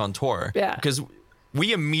about this on tour. Yeah. Because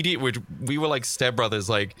we were like stepbrothers.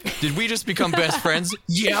 Like, did we just become best friends?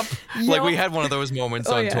 Yep. Like we had one of those moments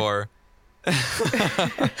on tour.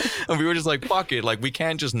 And we were just like, fuck it. Like, we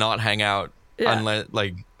can't just not hang out unless,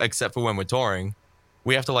 like, except for when we're touring.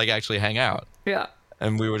 We have to, like, actually hang out. Yeah.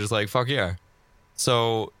 And we were just like, fuck yeah.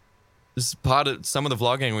 So this is part of some of the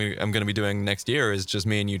vlogging I'm going to be doing next year is just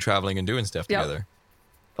me and you traveling and doing stuff together.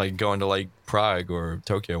 Like going to like Prague or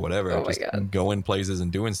Tokyo, whatever. Oh my just God. going places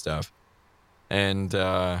and doing stuff. And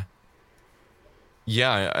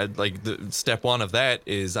yeah, I like the step one of that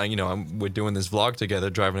is, we're doing this vlog together,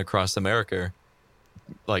 driving across America,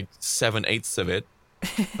 like 7/8 of it,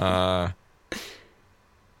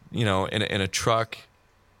 in a truck,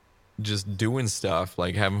 just doing stuff,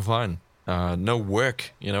 like having fun. No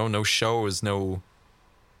work, no shows, no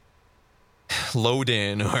load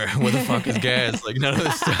in or where the fuck is gas, like none of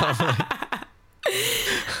this stuff.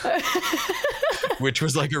 Which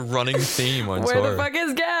was like a running theme on Where tour. the fuck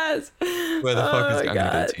is gas? Where the fuck is I'm gonna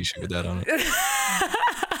get a t-shirt with that on it.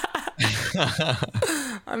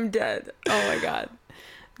 I'm dead. Oh my God.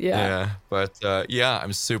 Yeah. But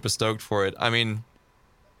I'm super stoked for it. I mean,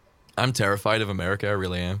 I'm terrified of America, I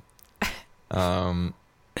really am.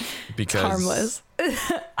 Because Harmless.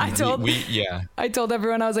 I told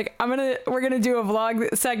everyone, I was like, we're gonna do a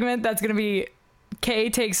vlog segment that's gonna be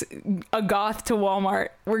Kay takes a goth to Walmart.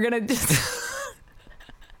 We're gonna just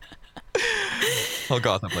I'll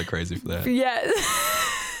goth up like crazy for that. Yeah.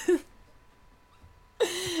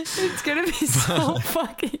 It's gonna be so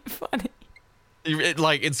fucking funny.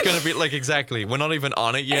 It's gonna be like, exactly, we're not even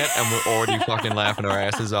on it yet and we're already fucking laughing our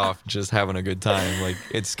asses off, just having a good time. Like,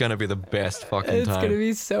 it's gonna be the best fucking time. It's gonna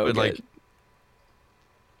be so good.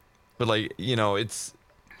 But it's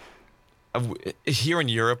here in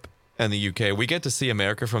Europe and the UK, we get to see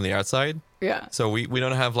America from the outside. Yeah. So we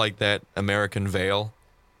don't have like that American veil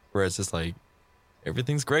where it's just like,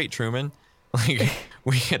 everything's great, Truman. Like,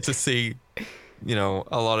 we get to see, a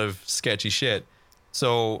lot of sketchy shit.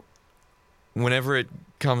 So whenever it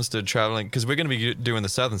comes to traveling, because we're going to be doing the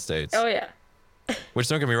southern states. Oh yeah. Which,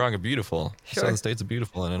 don't get me wrong, are beautiful. Sure. Southern states are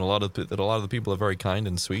beautiful, and a lot of the people are very kind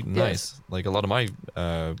and sweet and nice. Like, a lot of my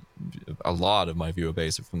viewer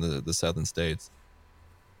base are from the southern states,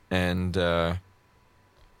 and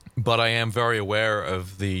but I am very aware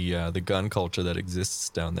of the gun culture that exists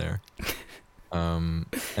down there, and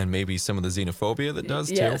maybe some of the xenophobia that does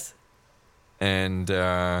too. Yes. And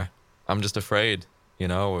I'm just afraid,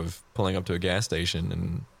 of pulling up to a gas station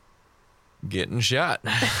and getting shot.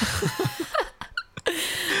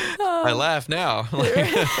 I laugh now.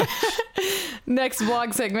 Next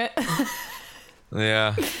vlog segment.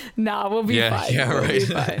 Yeah. Nah, we'll be fine. Yeah, we'll right. Be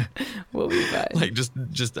fine. We'll be fine. Like,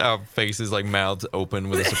 just our faces, like, mouths open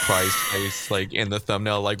with a surprised face, like, in the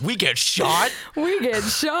thumbnail, like, we get shot? We get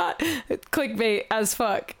shot? Clickbait as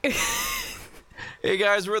fuck. Hey,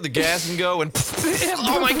 guys, we're at the gas and go, and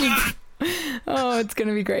oh, my God. Oh, it's going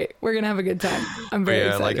to be great. We're going to have a good time. I'm very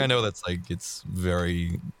excited. Like, I know that's, like, it's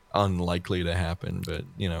very unlikely to happen, but,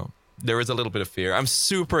 there is a little bit of fear. I'm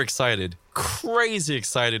super excited, crazy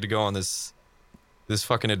excited to go on this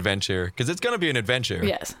fucking adventure, because it's gonna be an adventure.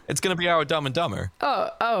 Yes, it's gonna be our Dumb and Dumber.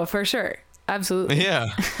 Oh, for sure, absolutely. Yeah.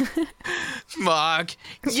 Mark.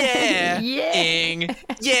 Yeah. Yeah.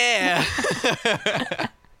 Yeah.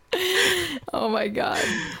 Oh my God.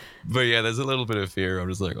 But yeah, there's a little bit of fear. I'm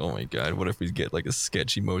just like, oh my God, what if we get like a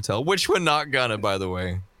sketchy motel? Which we're not gonna, by the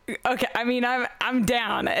way. Okay, I mean, I'm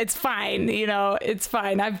down. It's fine. It's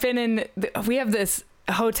fine. I've been we have this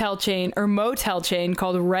hotel chain or motel chain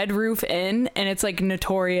called Red Roof Inn, and it's like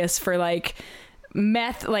notorious for like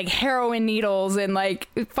meth, like heroin needles and like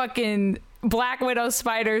fucking black widow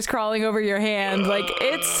spiders crawling over your hand. Like,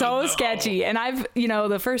 it's so sketchy. And I've,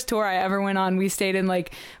 the first tour I ever went on, we stayed in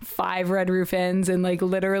like 5 Red Roof Inns, and like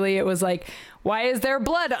literally it was like, why is there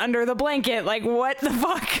blood under the blanket? Like, what the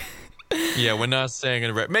fuck? Yeah, we're not staying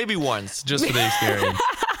in maybe once, just for the experience.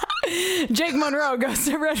 Jake Monroe goes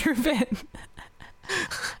to Red Roof Inn.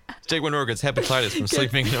 Jake Monroe gets hepatitis from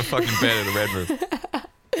sleeping in a fucking bed at a Red Roof.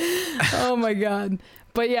 Oh my God.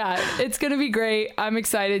 But yeah, it's going to be great. I'm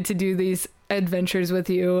excited to do these adventures with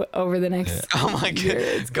you over the next Oh my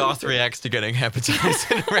God. Goth reacts to getting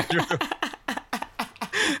hepatitis in a Red Roof.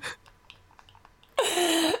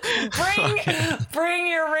 Bring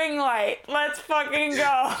your ring light. Let's fucking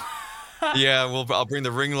go. Yeah, I'll bring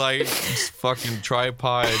the ring light, fucking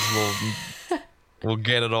tripods. We'll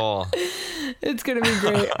get it all. It's gonna be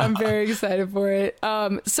great. I'm very excited for it.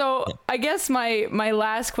 So I guess my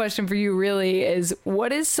last question for you really is,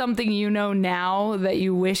 what is something you know now that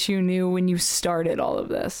you wish you knew when you started all of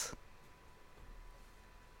this?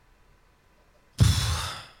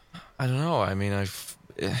 I don't know. I mean,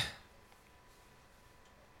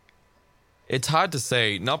 it's hard to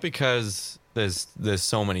say, not because there's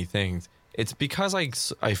so many things. it's because I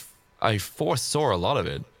foresaw a lot of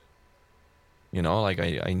it. You know, like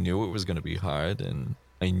I knew it was going to be hard, and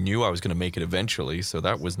I knew I was going to make it eventually, so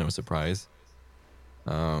that was no surprise.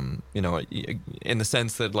 You know, in the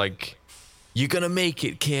sense that, like, you're going to make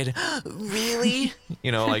it, kid. Really?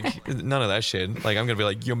 You know, like, none of that shit. Like, I'm going to be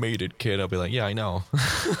like, you made it, kid. I'll be like, yeah, I know.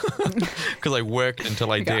 Because I worked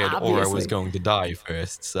until I did, obviously. Or I was going to die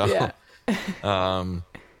first. So,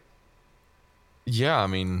 yeah, I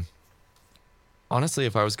mean, honestly,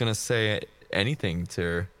 if I was going to say anything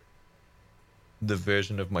to the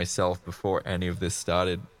version of myself before any of this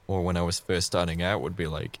started, or when I was first starting out, would be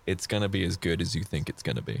like, it's going to be as good as you think it's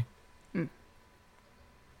going to be.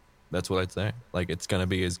 That's what I'd say. Like, it's going to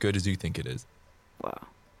be as good as you think it is. Wow.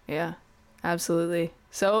 Yeah, absolutely.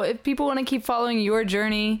 So if people want to keep following your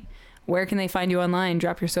journey, where can they find you online?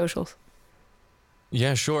 Drop your socials.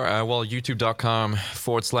 Yeah, sure. Well,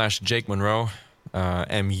 youtube.com/Jake Monroe,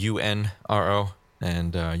 MUNRO.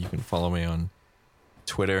 And you can follow me on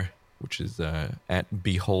Twitter, which is at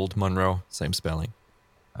Behold Monroe, same spelling.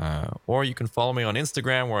 Or you can follow me on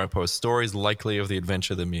Instagram, where I post stories likely of the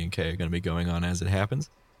adventure that me and Kay are going to be going on as it happens.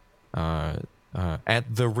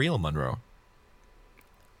 At The Real Monroe.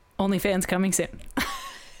 OnlyFans coming soon.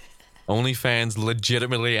 OnlyFans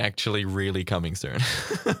legitimately actually really coming soon.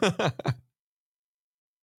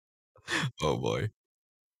 Oh boy.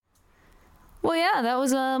 Well, yeah, that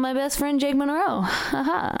was my best friend, Jake Monroe.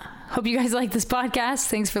 Hope you guys like this podcast.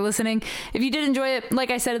 Thanks for listening. If you did enjoy it, like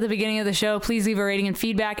I said at the beginning of the show, please leave a rating and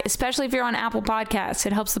feedback, especially if you're on Apple Podcasts.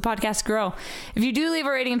 It helps the podcast grow. If you do leave a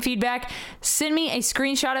rating and feedback, send me a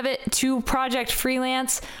screenshot of it to Project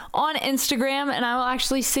Freelance on Instagram, and I will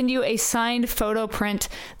actually send you a signed photo print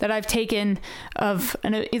that I've taken of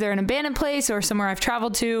either an abandoned place or somewhere I've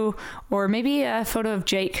traveled to, or maybe a photo of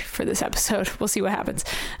Jake for this episode. We'll see what happens.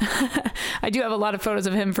 I do have a lot of photos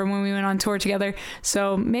of him from when we went on tour together,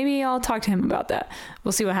 so maybe I'll talk to him about that.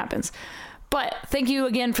 We'll see what happens. But thank you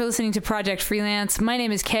again for listening to Project Freelance. My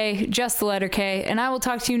name is Kay, just the letter K, and I will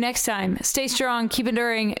talk to you next time. Stay strong, keep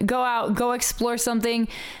enduring, go out, go explore something,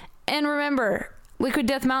 and remember, Liquid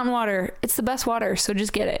Death Mountain Water, it's the best water, so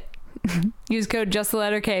just get it. Use code just the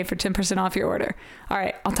letter K for 10% off your order. All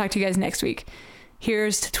right, I'll talk to you guys next week.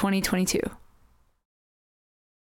 Here's to 2022.